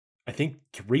 I think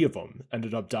 3 of them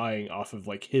ended up dying off of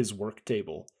like his work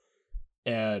table.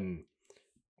 And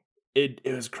it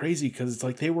was crazy because it's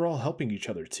like they were all helping each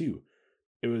other too.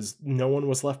 It was no one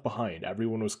was left behind.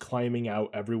 Everyone was climbing out.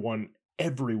 Everyone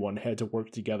had to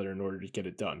work together in order to get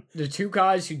it done. The 2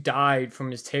 guys who died from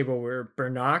his table were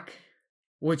Bernac,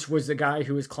 which was the guy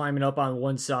who was climbing up on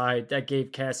one side that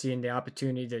gave Cassian the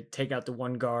opportunity to take out the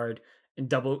one guard and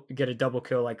get a double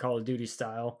kill like Call of Duty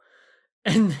style.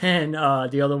 And then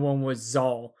the other one was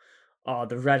Zal,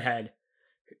 the redhead.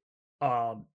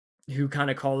 who kind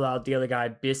of called out the other guy,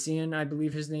 Bissian, I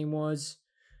believe his name was.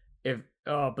 If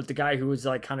but the guy who was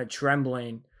like kind of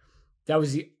trembling, that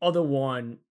was the other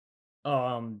one.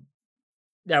 Um,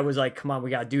 that was like, come on, we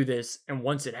gotta do this. And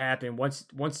once it happened,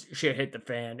 once shit hit the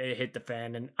fan, it hit the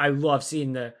fan. And I love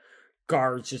seeing the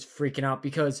guards just freaking out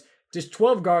because there's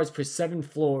 12 guards per 7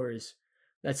 floors.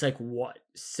 That's like what,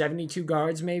 72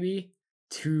 guards maybe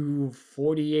to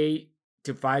 48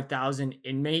 to 5,000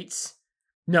 inmates.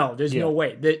 No, there's Yeah. no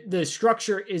way. The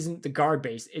structure isn't the guard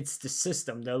base, it's the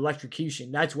system, the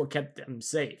electrocution. That's what kept them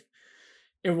safe.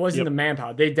 It wasn't the Yep.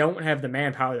 manpower. They don't have the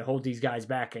manpower to hold these guys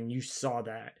back, and you saw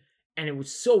that. And it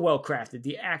was so well crafted.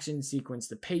 The action sequence,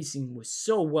 the pacing was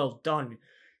so well done,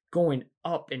 going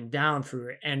up and down through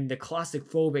it. And the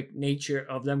claustrophobic nature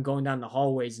of them going down the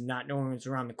hallways and not knowing what's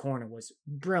around the corner was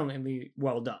brilliantly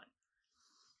well done.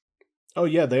 Oh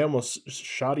yeah, they almost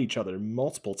shot each other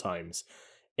multiple times.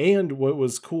 And what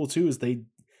was cool too is they,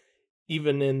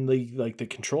 even in the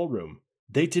control room,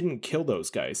 they didn't kill those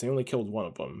guys. They only killed one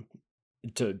of them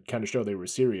to kind of show they were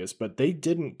serious, but they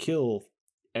didn't kill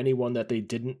anyone that they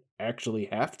didn't actually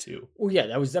have to. Well, yeah,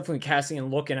 that was definitely casting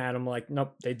and looking at him like,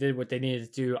 nope, they did what they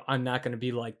needed to do. I'm not going to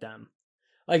be like them.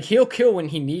 Like, he'll kill when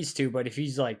he needs to, but if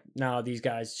he's like, no, these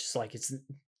guys just like, it's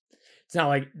not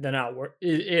like they're not work.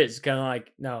 It is kind of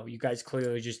like, no, you guys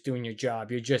clearly just doing your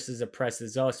job. You're just as oppressed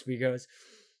as us because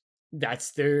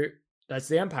that's the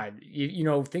empire. You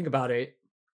know, think about it.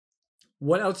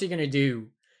 What else are you gonna do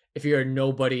if you're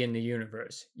nobody in the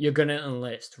universe? You're gonna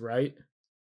enlist, right?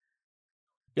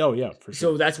 Oh yeah, for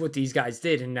So sure. that's what these guys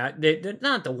did, and that they're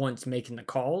not the ones making the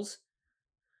calls.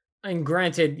 And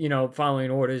granted, you know,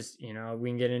 following orders, you know, we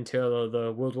can get into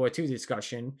the World War II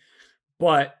discussion,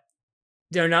 but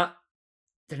they're not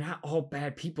they're not all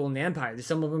bad people in the empire.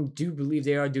 Some of them do believe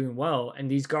they are doing well, and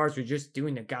these guards were just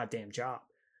doing their goddamn job.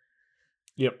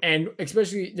 Yep. And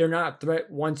especially, they're not a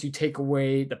threat once you take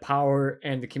away the power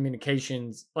and the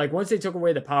communications. Like, once they took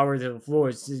away the power to the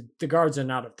floors, the guards are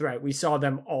not a threat. We saw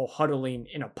them all huddling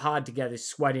in a pod together,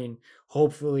 sweating,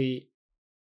 hopefully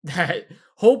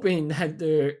hoping that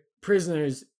the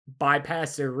prisoners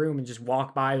bypass their room and just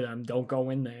walk by them, don't go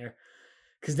in there,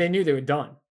 because they knew they were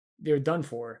done. They were done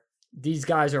for. These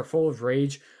guys are full of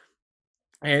rage.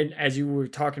 And as you were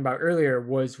talking about earlier,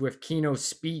 was with Kino's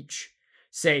speech,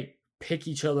 say, pick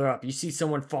each other up. You see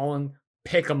someone falling,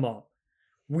 pick them up.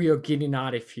 We are getting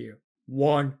out of here.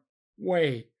 One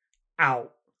way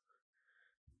out.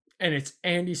 And it's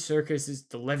Andy Serkis's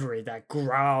delivery, that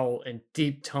growl and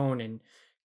deep tone, and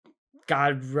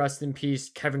God rest in peace,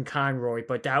 Kevin Conroy,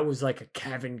 but that was like a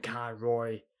Kevin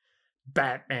Conroy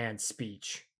Batman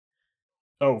speech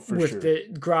Oh, for with sure. the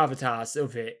gravitas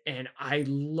of it. And I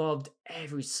loved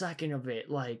every second of it.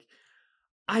 Like,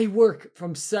 I work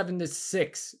from 7 to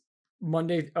 6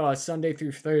 Sunday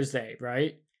through Thursday,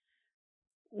 right?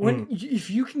 Mhm. If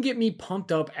you can get me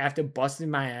pumped up after busting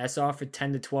my ass off for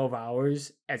 10 to 12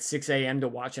 hours at 6 a.m. to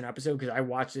watch an episode, because I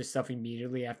watch this stuff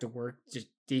immediately after work, just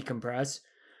decompress.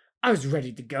 I was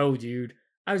ready to go, dude.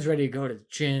 I was ready to go to the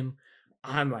gym.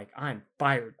 I'm like, I'm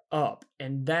fired up.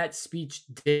 And that speech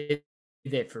did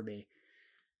it for me.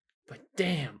 But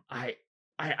damn, I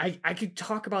could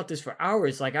talk about this for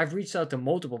hours. Like, I've reached out to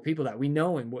multiple people that we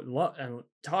know and would love and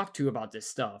talk to about this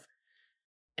stuff.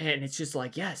 And it's just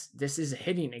like, yes, this is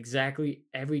hitting exactly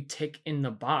every tick in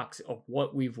the box of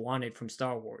what we've wanted from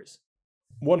Star Wars.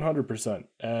 100%.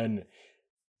 And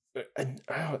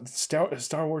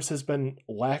Star Wars has been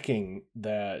lacking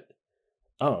that.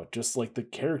 Oh, just like the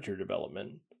character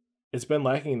development. It's been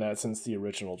lacking that since the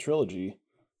original trilogy.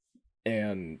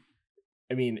 And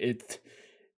I mean, it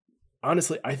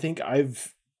honestly, I think I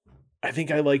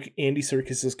like Andy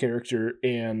Serkis's character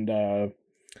and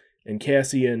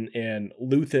Cassian and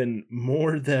Luthen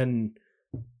more than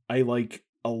I like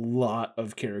a lot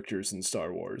of characters in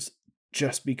Star Wars,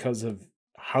 just because of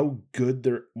how good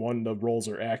they're, one, the roles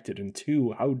are acted, and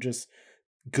two, how just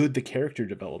good the character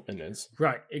development is.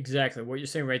 Right, exactly. What you're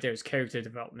saying right there is character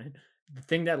development. The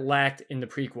thing that lacked in the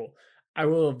prequel. I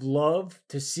would have loved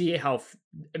to see how.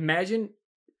 Imagine,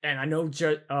 and I know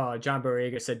John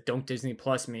Boyega said, "Don't Disney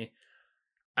Plus me."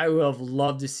 I would have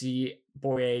loved to see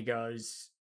Boyega's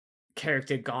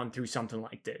character gone through something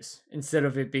like this instead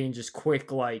of it being just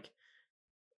quick, like,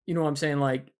 you know what I'm saying,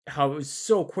 like how it was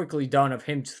so quickly done of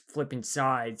him flipping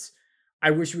sides.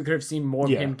 I wish we could have seen more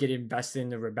of Yeah. him get invested in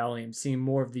the rebellion, seeing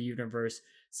more of the universe,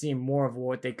 seeing more of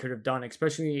what they could have done,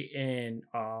 especially in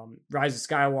Rise of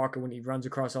Skywalker when he runs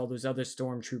across all those other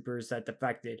stormtroopers that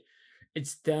defected.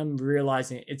 It's them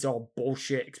realizing it's all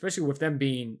bullshit, especially with them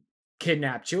being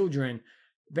kidnapped children.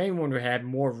 if anyone would have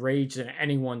more rage than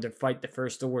anyone to fight the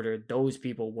First Order, those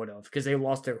people would have, because they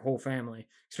lost their whole family,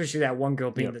 especially that one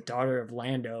girl being Yep. the daughter of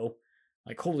Lando.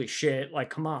 Like, holy shit, like,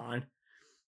 come on.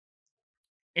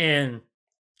 And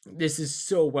this is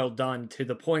so well done to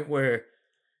the point where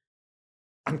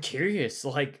I'm curious,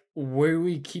 like, where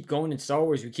we keep going in Star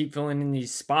Wars. We keep filling in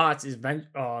these spots, these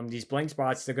blank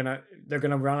spots. They're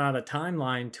gonna run out of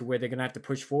timeline to where they're gonna have to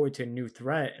push forward to a new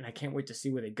threat, and I can't wait to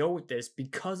see where they go with this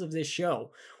because of this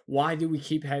show. Why do we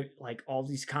keep having like all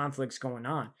these conflicts going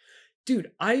on,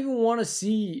 dude? I even want to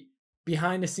see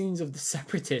behind the scenes of the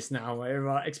Separatists now,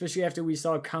 especially after we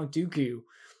saw Count Dooku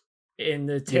in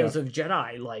the Yeah. Tales of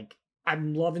Jedi. Like,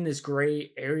 I'm loving this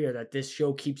gray area that this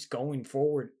show keeps going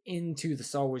forward into the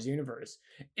Star Wars universe.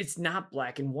 It's not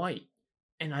black and white,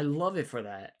 and I love it for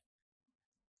that.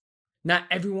 Not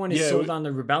everyone is Yeah. sold on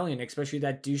the rebellion, especially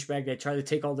that douchebag that tried to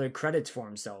take all the credits for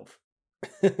himself.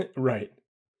 Right.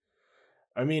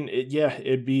 I mean,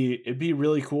 it'd be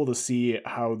really cool to see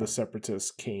how the Separatists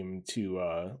came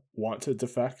to want to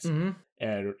defect, Mm-hmm.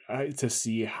 and to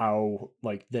see how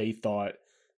like they thought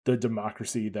the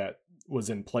democracy that was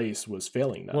in place was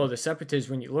failing Well, them. the Separatists,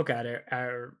 when you look at it,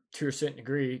 are to a certain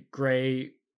degree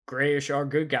grayish are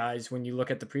good guys. When you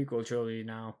look at the prequel trilogy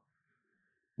now,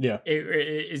 Yeah.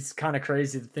 it's kind of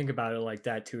crazy to think about it like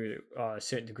that to a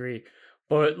certain degree.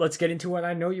 But let's get into what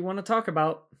I know you want to talk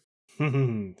about.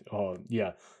 Oh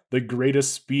yeah, the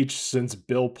greatest speech since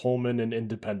Bill Pullman in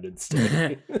Independence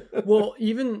Day. Well,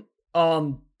 even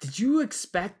did you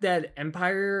expect that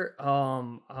Empire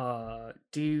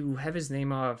do you have his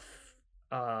name off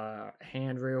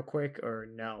hand real quick or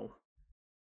no?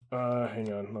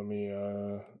 Hang on, let me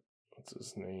what's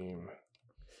his name?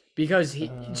 Because he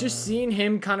just seeing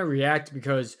him kind of react,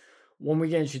 because when we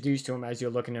get introduced to him as you're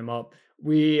looking him up,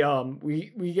 we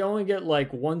only get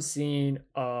like one scene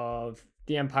of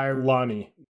the Empire.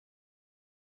 Lonnie.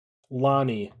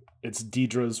 It's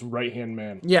Deidre's right hand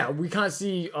man. Yeah, we kind of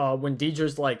see when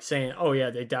Deidre's like saying, "Oh yeah,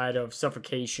 they died of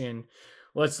suffocation.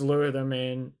 Let's lure them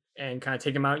in and kind of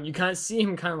take them out." And you kind of see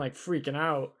him kind of like freaking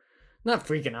out, not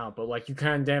freaking out, but like you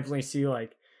kind of definitely see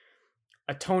like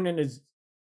a tone in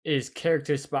his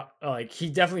character spot. Like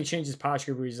he definitely changed his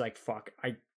posture where he's like, "Fuck,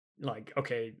 I like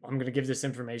okay, I'm gonna give this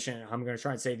information. I'm gonna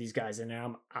try and save these guys, and then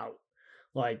I'm out.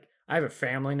 Like I have a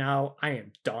family now. I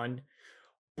am done."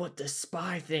 But the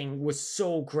spy thing was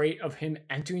so great of him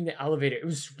entering the elevator. It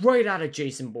was right out of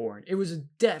Jason Bourne. It was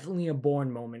definitely a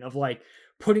Bourne moment of like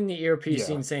putting the earpiece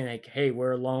in, saying like, "Hey,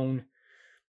 we're alone.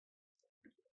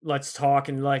 Let's talk,"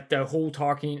 and like the whole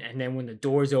talking, and then when the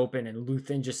doors open and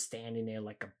Luthen just standing there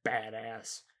like a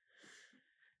badass.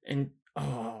 And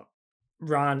oh,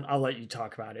 Ron, I'll let you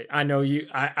talk about it. I know you.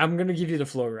 I'm gonna give you the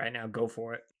floor right now. Go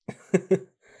for it.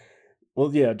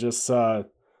 Well, yeah, just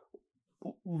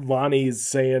Lonnie's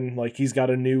saying like he's got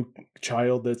a new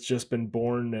child that's just been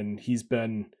born, and he's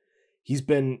been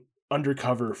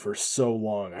undercover for so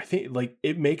long. I think like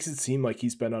it makes it seem like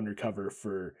he's been undercover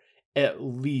for at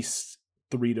least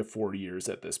 3 to 4 years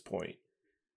at this point.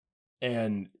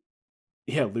 And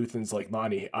yeah, Luthen's like,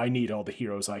 Lonnie, I need all the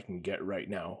heroes I can get right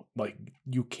now. Like,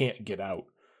 you can't get out.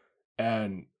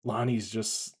 And Lonnie's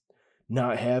just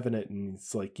not having it. And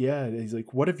it's like, yeah, he's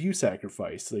like, what have you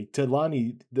sacrificed? Like, to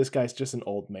Lonnie, this guy's just an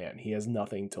old man. He has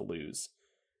nothing to lose.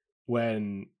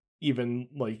 When even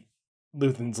like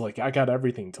Luthen's like, I got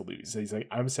everything to lose. He's like,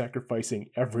 I'm sacrificing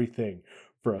everything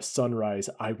for a sunrise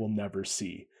I will never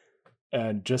see.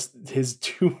 And just his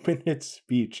 2-minute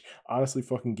speech honestly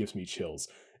fucking gives me chills.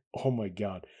 Oh my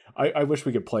god. I wish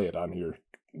we could play it on here,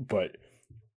 but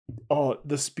oh,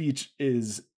 the speech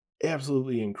is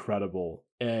absolutely incredible.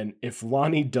 And if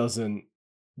Lonnie doesn't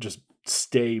just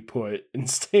stay put and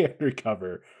stay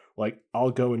undercover, like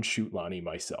I'll go and shoot Lonnie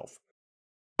myself.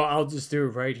 I'll just do it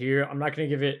right here. I'm not going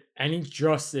to give it any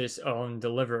justice on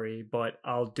delivery, but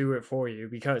I'll do it for you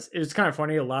because it's kind of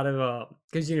funny. A lot of,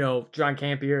 because, John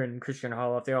Campier and Christian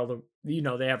Harloff, they all,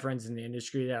 they have friends in the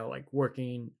industry that are like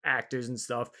working actors and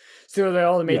stuff. So they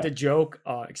all made the joke,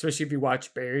 especially if you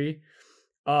watch Barry.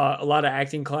 A lot of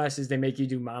acting classes, they make you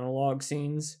do monologue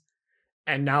scenes.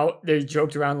 And now they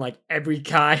joked around like every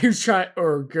guy who's trying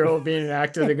or girl being an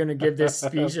actor, they're going to give this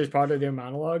speech as part of their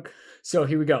monologue. So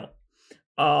here we go.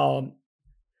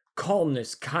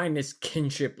 Calmness, kindness,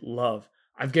 kinship, love.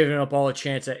 I've given up all a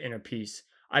chance at inner peace.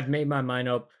 I've made my mind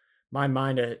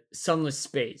a sunless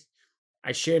space.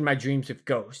 I shared my dreams with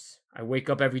ghosts. I wake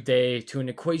up every day to an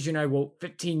equation I wrote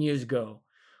 15 years ago,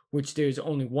 which there's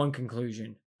only one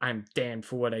conclusion. I'm damned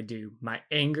for what I do. My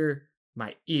anger,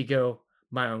 my ego,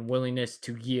 my unwillingness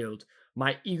to yield,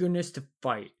 my eagerness to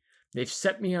fight. They've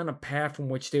set me on a path from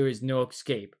which there is no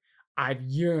escape. I've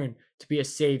yearned to be a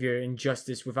savior in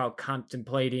justice without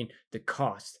contemplating the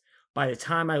cost. By the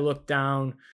time I look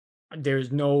down, there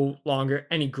is no longer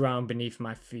any ground beneath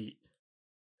my feet.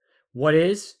 What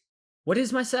is? What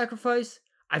is my sacrifice?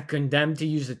 I've condemned to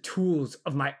use the tools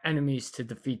of my enemies to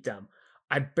defeat them.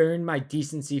 I burn my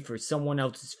decency for someone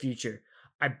else's future.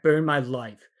 I burn my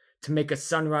life to make a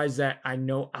sunrise that I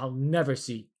know I'll never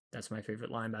see. That's my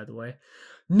favorite line, by the way.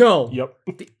 No,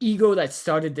 Yep. the ego that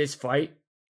started this fight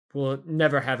will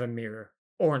never have a mirror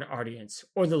or an audience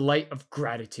or the light of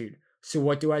gratitude. So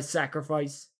what do I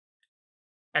sacrifice?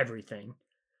 Everything.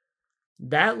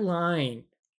 That line,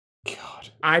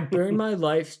 God. I burn my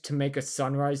life to make a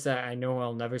sunrise that I know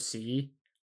I'll never see,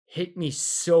 hit me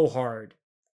so hard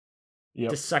Yep.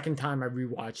 the second time I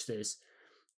rewatched this.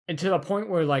 And to the point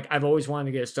where, like, I've always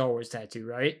wanted to get a Star Wars tattoo,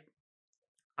 right?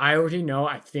 I already know,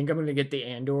 I think I'm going to get the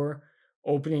Andor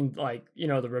opening, like, you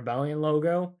know, the Rebellion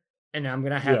logo, and I'm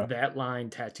going to have that line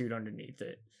tattooed underneath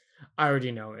it. I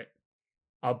already know it.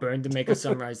 I'll burn to make a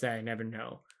sunrise that I never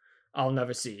know. I'll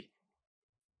never see.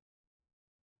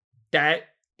 That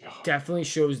definitely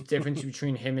shows the difference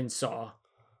between him and Saw.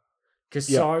 Because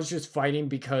Saw is just fighting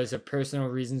because of personal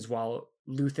reasons, while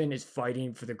Luthen is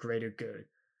fighting for the greater good.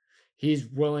 He's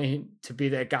willing to be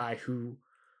that guy who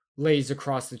lays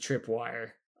across the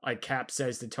tripwire, like Cap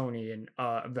says to Tony in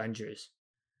Avengers.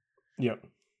 Yep.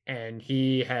 And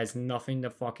he has nothing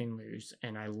to fucking lose,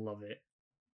 and I love it.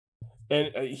 And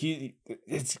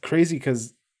it's crazy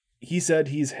because he said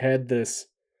he's had this,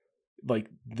 like,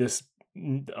 this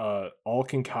all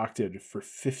concocted for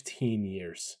 15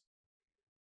 years.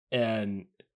 And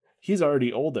he's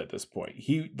already old at this point.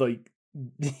 He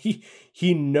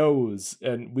knows,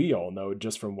 and we all know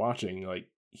just from watching, like,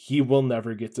 he will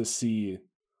never get to see,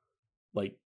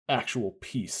 like, actual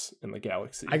peace in the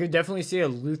galaxy. I could definitely see a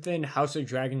Luthen House of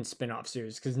Dragon spin-off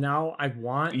series, because now I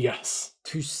want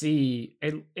to see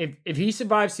if he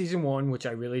survives season 1, which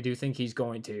I really do think he's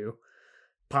going to,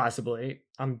 possibly.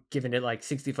 I'm giving it like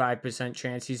 65%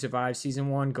 chance he survives season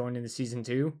 1 going into season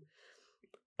 2.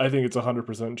 I think it's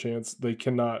 100% chance. They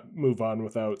cannot move on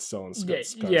without Stellan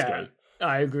Skarsgård. Yeah,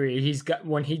 I agree. He's got,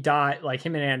 when he died, like,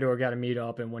 him and Andor got to meet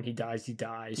up, and when he dies, he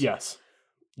dies. Yes.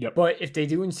 Yep. But if they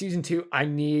do in season 2, I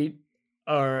need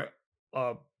a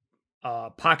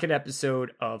pocket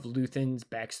episode of Luthen's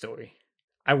backstory.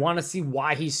 I want to see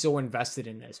why he's so invested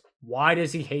in this. Why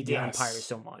does he hate the Empire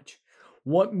so much?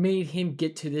 What made him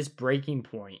get to this breaking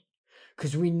point?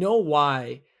 Because we know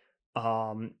why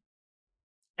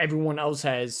everyone else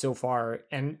has so far,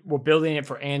 and we're building it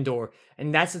for Andor.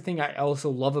 And that's the thing I also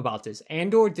love about this.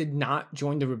 Andor did not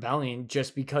join the rebellion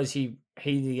just because he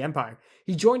hated the Empire.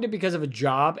 He joined it because of a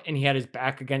job and he had his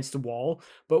back against the wall.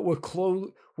 But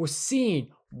we're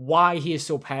seeing why he is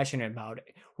so passionate about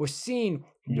it. We're seeing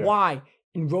why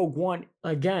in Rogue One,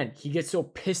 again, he gets so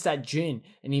pissed at Jyn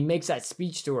and he makes that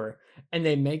speech to her and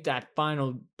they make that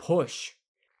final push.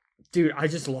 Dude, I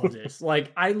just love this.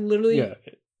 Like, I literally...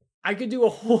 I could do a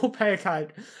whole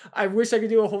pack. I wish I could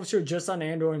do a whole show just on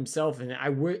Andor himself, and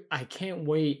I can't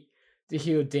wait to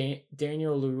hear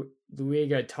Daniel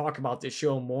Luega talk about this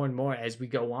show more and more as we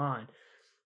go on,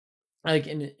 like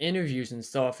in interviews and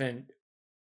stuff. And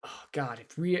oh god,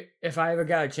 if I ever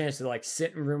got a chance to like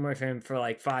sit in a room with him for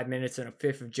like 5 minutes and a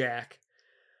fifth of Jack,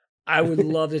 I would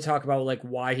love to talk about like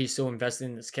why he's so invested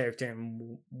in this character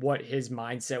and what his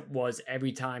mindset was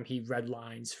every time he read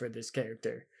lines for this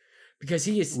character. Because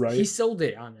he sold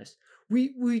it on this.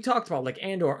 We talked about like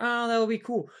Andor. Oh, that'll be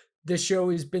cool. This show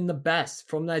has been the best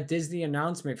from that Disney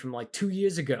announcement from like 2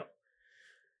 years ago.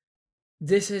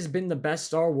 This has been the best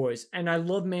Star Wars, and I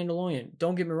love Mandalorian.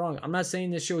 Don't get me wrong. I'm not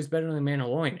saying this show is better than The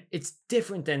Mandalorian. It's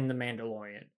different than The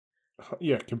Mandalorian.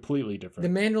 Yeah, completely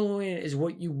different. The Mandalorian is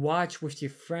what you watch with your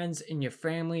friends and your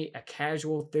family, a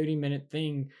casual 30-minute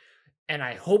thing. And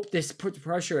I hope this puts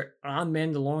pressure on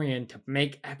Mandalorian to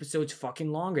make episodes fucking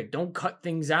longer. Don't cut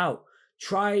things out.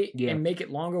 Try and make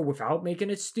it longer without making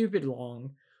it stupid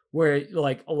long, where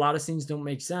like a lot of scenes don't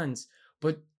make sense.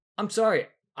 But I'm sorry,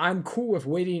 I'm cool with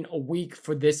waiting a week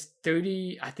for this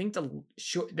 30. I think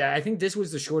this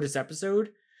was the shortest episode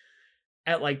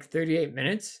at like 38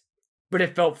 minutes, but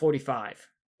it felt 45.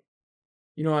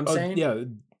 You know what I'm saying? Yeah,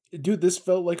 dude, this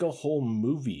felt like a whole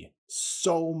movie.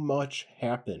 So much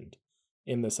happened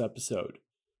in this episode.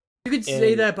 You could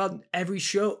say that about every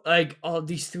show, like all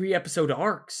these 3-episode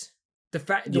arcs.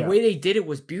 The way they did it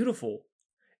was beautiful.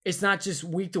 It's not just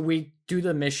week to week, do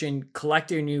the mission,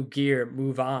 collect your new gear,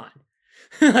 move on.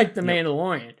 Like The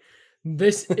Mandalorian.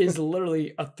 This is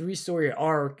literally a 3-story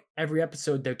arc every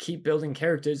episode to keep building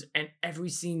characters, and every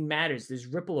scene matters. There's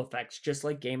ripple effects, just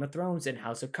like Game of Thrones and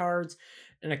House of Cards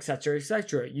and etc.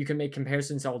 etc. You can make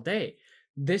comparisons all day.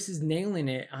 This is nailing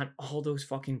it on all those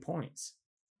fucking points.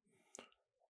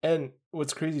 And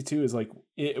what's crazy too is like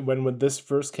when this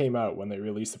first came out, when they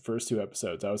released the first 2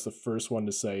 episodes, I was the first one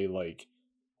to say like,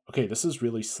 okay, this is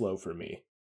really slow for me.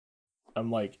 I'm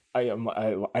like,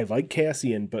 I like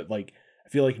Cassian, but like I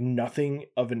feel like nothing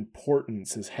of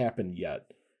importance has happened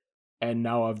yet. And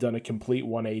now I've done a complete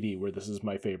 180 where this is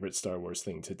my favorite Star Wars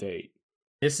thing to date.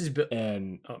 This is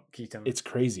and keep telling me. It's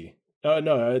crazy.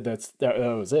 No,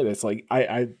 that was it. It's like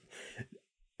I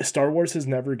Star Wars has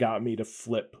never got me to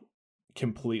flip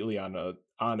completely on a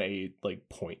like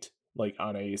point, like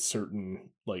on a certain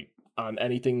like on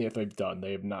anything that they've done.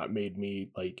 They have not made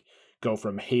me like go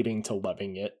from hating to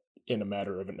loving it in a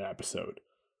matter of an episode.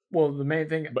 Well, the main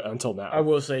thing, but until now, I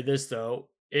will say this though,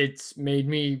 it's made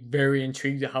me very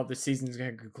intrigued at how the season's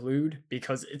going to conclude,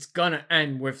 because it's going to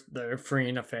end with the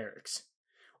freeing of Ferrix,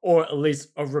 or at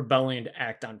least a rebellion to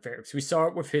act on Ferrix. We saw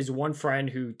it with his one friend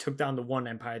who took down the one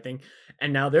Empire thing,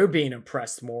 and now they're being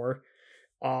oppressed more.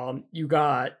 You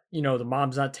got, the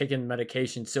mom's not taking the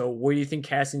medication. So where do you think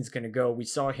Cassian's going to go? We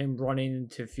saw him running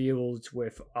into fields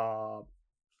with,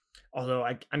 although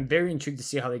I'm very intrigued to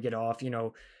see how they get off.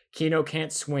 Kino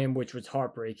can't swim, which was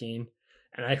heartbreaking.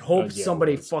 And I hope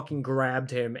somebody fucking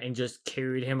grabbed him and just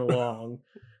carried him along.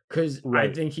 Because right.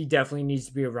 I think he definitely needs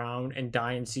to be around and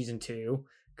die in season 2.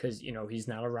 Because, he's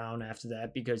not around after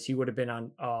that. Because he would have been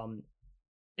on,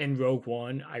 in Rogue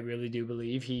One. I really do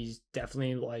believe he's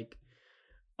definitely like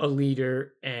a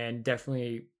leader, and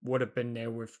definitely would have been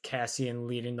there with Cassian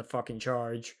leading the fucking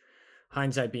charge.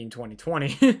 Hindsight being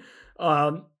 2020.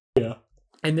 Yeah.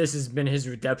 And this has been his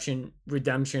redemption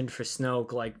for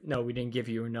Snoke. Like, no, we didn't give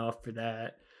you enough for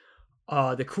that.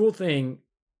 The cool thing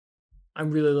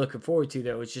I'm really looking forward to,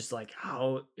 though, is just like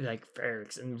how like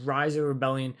Ferrix and Rise of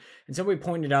Rebellion. And somebody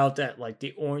pointed out that like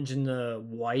the orange and the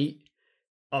white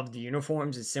of the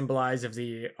uniforms is symbolized of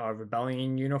the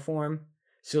rebellion uniform.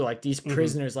 So like these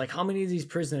prisoners, like how many of these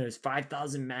prisoners,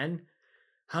 5,000 men,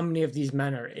 how many of these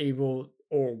men are able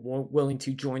or willing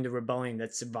to join the rebellion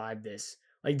that survived this?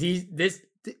 Like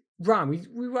Ron,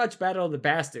 we watched Battle of the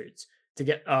Bastards to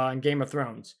get in Game of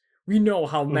Thrones. We know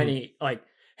how many, like,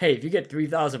 hey, if you get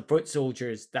 3,000 foot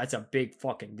soldiers, that's a big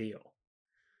fucking deal.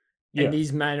 Yeah. And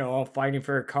these men are all fighting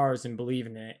for their cars and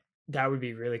believing in it. That would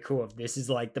be really cool if this is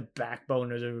like the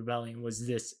backbone of the rebellion, was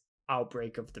this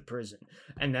outbreak of the prison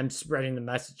and them spreading the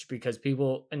message, because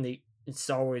people in the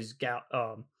Star Wars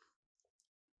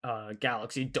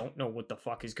galaxy don't know what the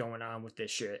fuck is going on with this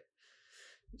shit.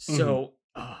 So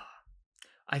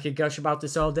I could gush about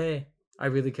this all day. I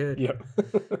really could. Yeah.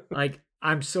 Like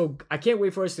I can't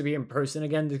wait for us to be in person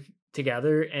again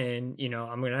together, and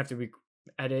I'm gonna have to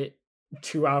edit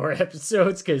 2-hour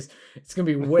episodes because it's gonna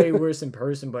be way worse in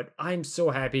person. But I'm so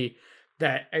happy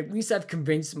that at least I've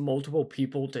convinced multiple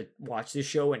people to watch this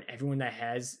show, and everyone that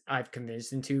I've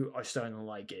convinced into are starting to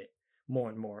like it more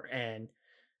and more. And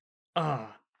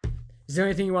is there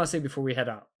anything you want to say before we head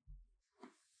out?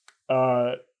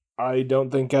 I don't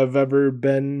think I've ever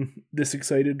been this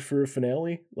excited for a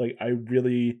finale. Like I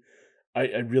really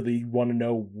want to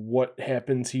know what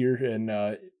happens here,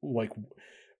 and like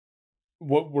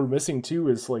what we're missing too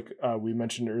is like we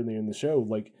mentioned earlier in the show,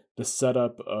 like the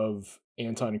setup of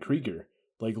Anton Kreegyr.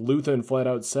 Like Luthen flat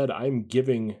out said, I'm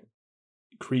giving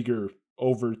Kreegyr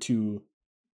over to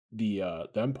the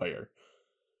Empire.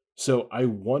 So I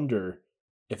wonder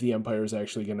if the Empire is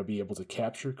actually going to be able to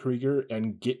capture Kreegyr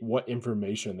and get what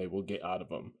information they will get out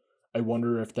of him. I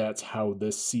wonder if that's how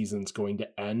this season's going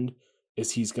to end,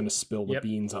 is he's going to spill the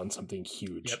beans on something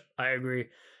huge. Yep, I agree.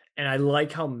 And I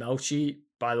like how Melchi,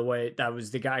 by the way, that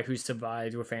was the guy who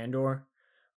survived with Andor.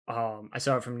 I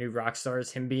saw it from New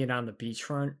Rockstars, him being on the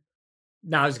beachfront.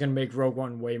 Now it's going to make Rogue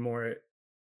One way more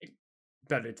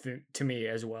better to me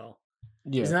as well.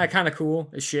 Yeah. Isn't that kind of cool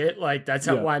as shit? Like, that's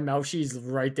why Melchi's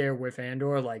right there with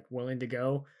Andor, like, willing to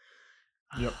go.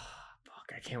 Yep.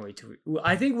 Fuck, I can't wait to...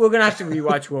 I think we're going to have to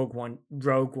rewatch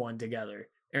Rogue One together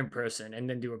in person, and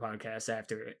then do a podcast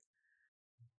after it.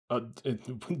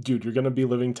 Dude, you're going to be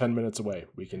living 10 minutes away.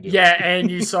 We can do it. Yeah,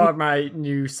 and you saw my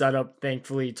new setup,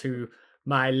 thankfully, to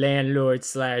my landlord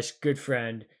 / good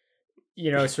friend.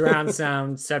 Surround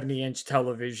sound, 70-inch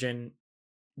television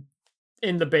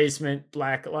in the basement,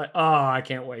 black light. Oh, I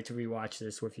can't wait to rewatch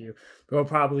this with you. We'll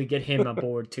probably get him on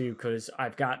board too, because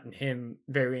I've gotten him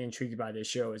very intrigued by this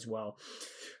show as well.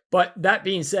 But that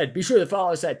being said, be sure to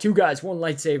follow us at 2 Guys 1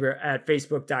 Lightsaber at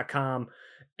Facebook.com.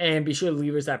 And be sure to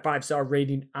leave us that 5-star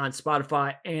rating on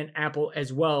Spotify and Apple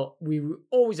as well. We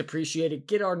always appreciate it.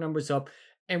 Get our numbers up.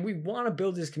 And we want to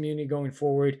build this community going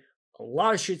forward. a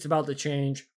lot of shit's about to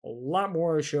change. A lot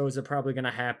more shows are probably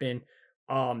gonna happen.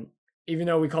 Um, Even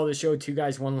though we call the show Two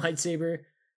Guys, One Lightsaber,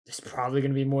 there's probably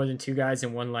gonna be more than two guys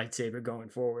and one lightsaber going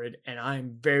forward. And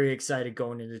I'm very excited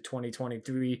going into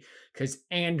 2023 because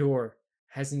Andor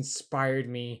has inspired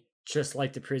me, just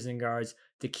like the prison guards,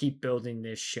 to keep building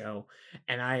this show.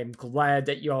 And I am glad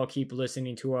that you all keep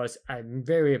listening to us. I'm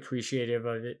very appreciative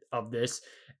of this.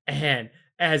 And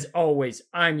as always,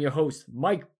 I'm your host,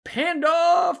 Mike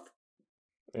Pandoff.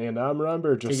 And I'm Ron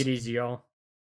Burgess. Take it easy, y'all.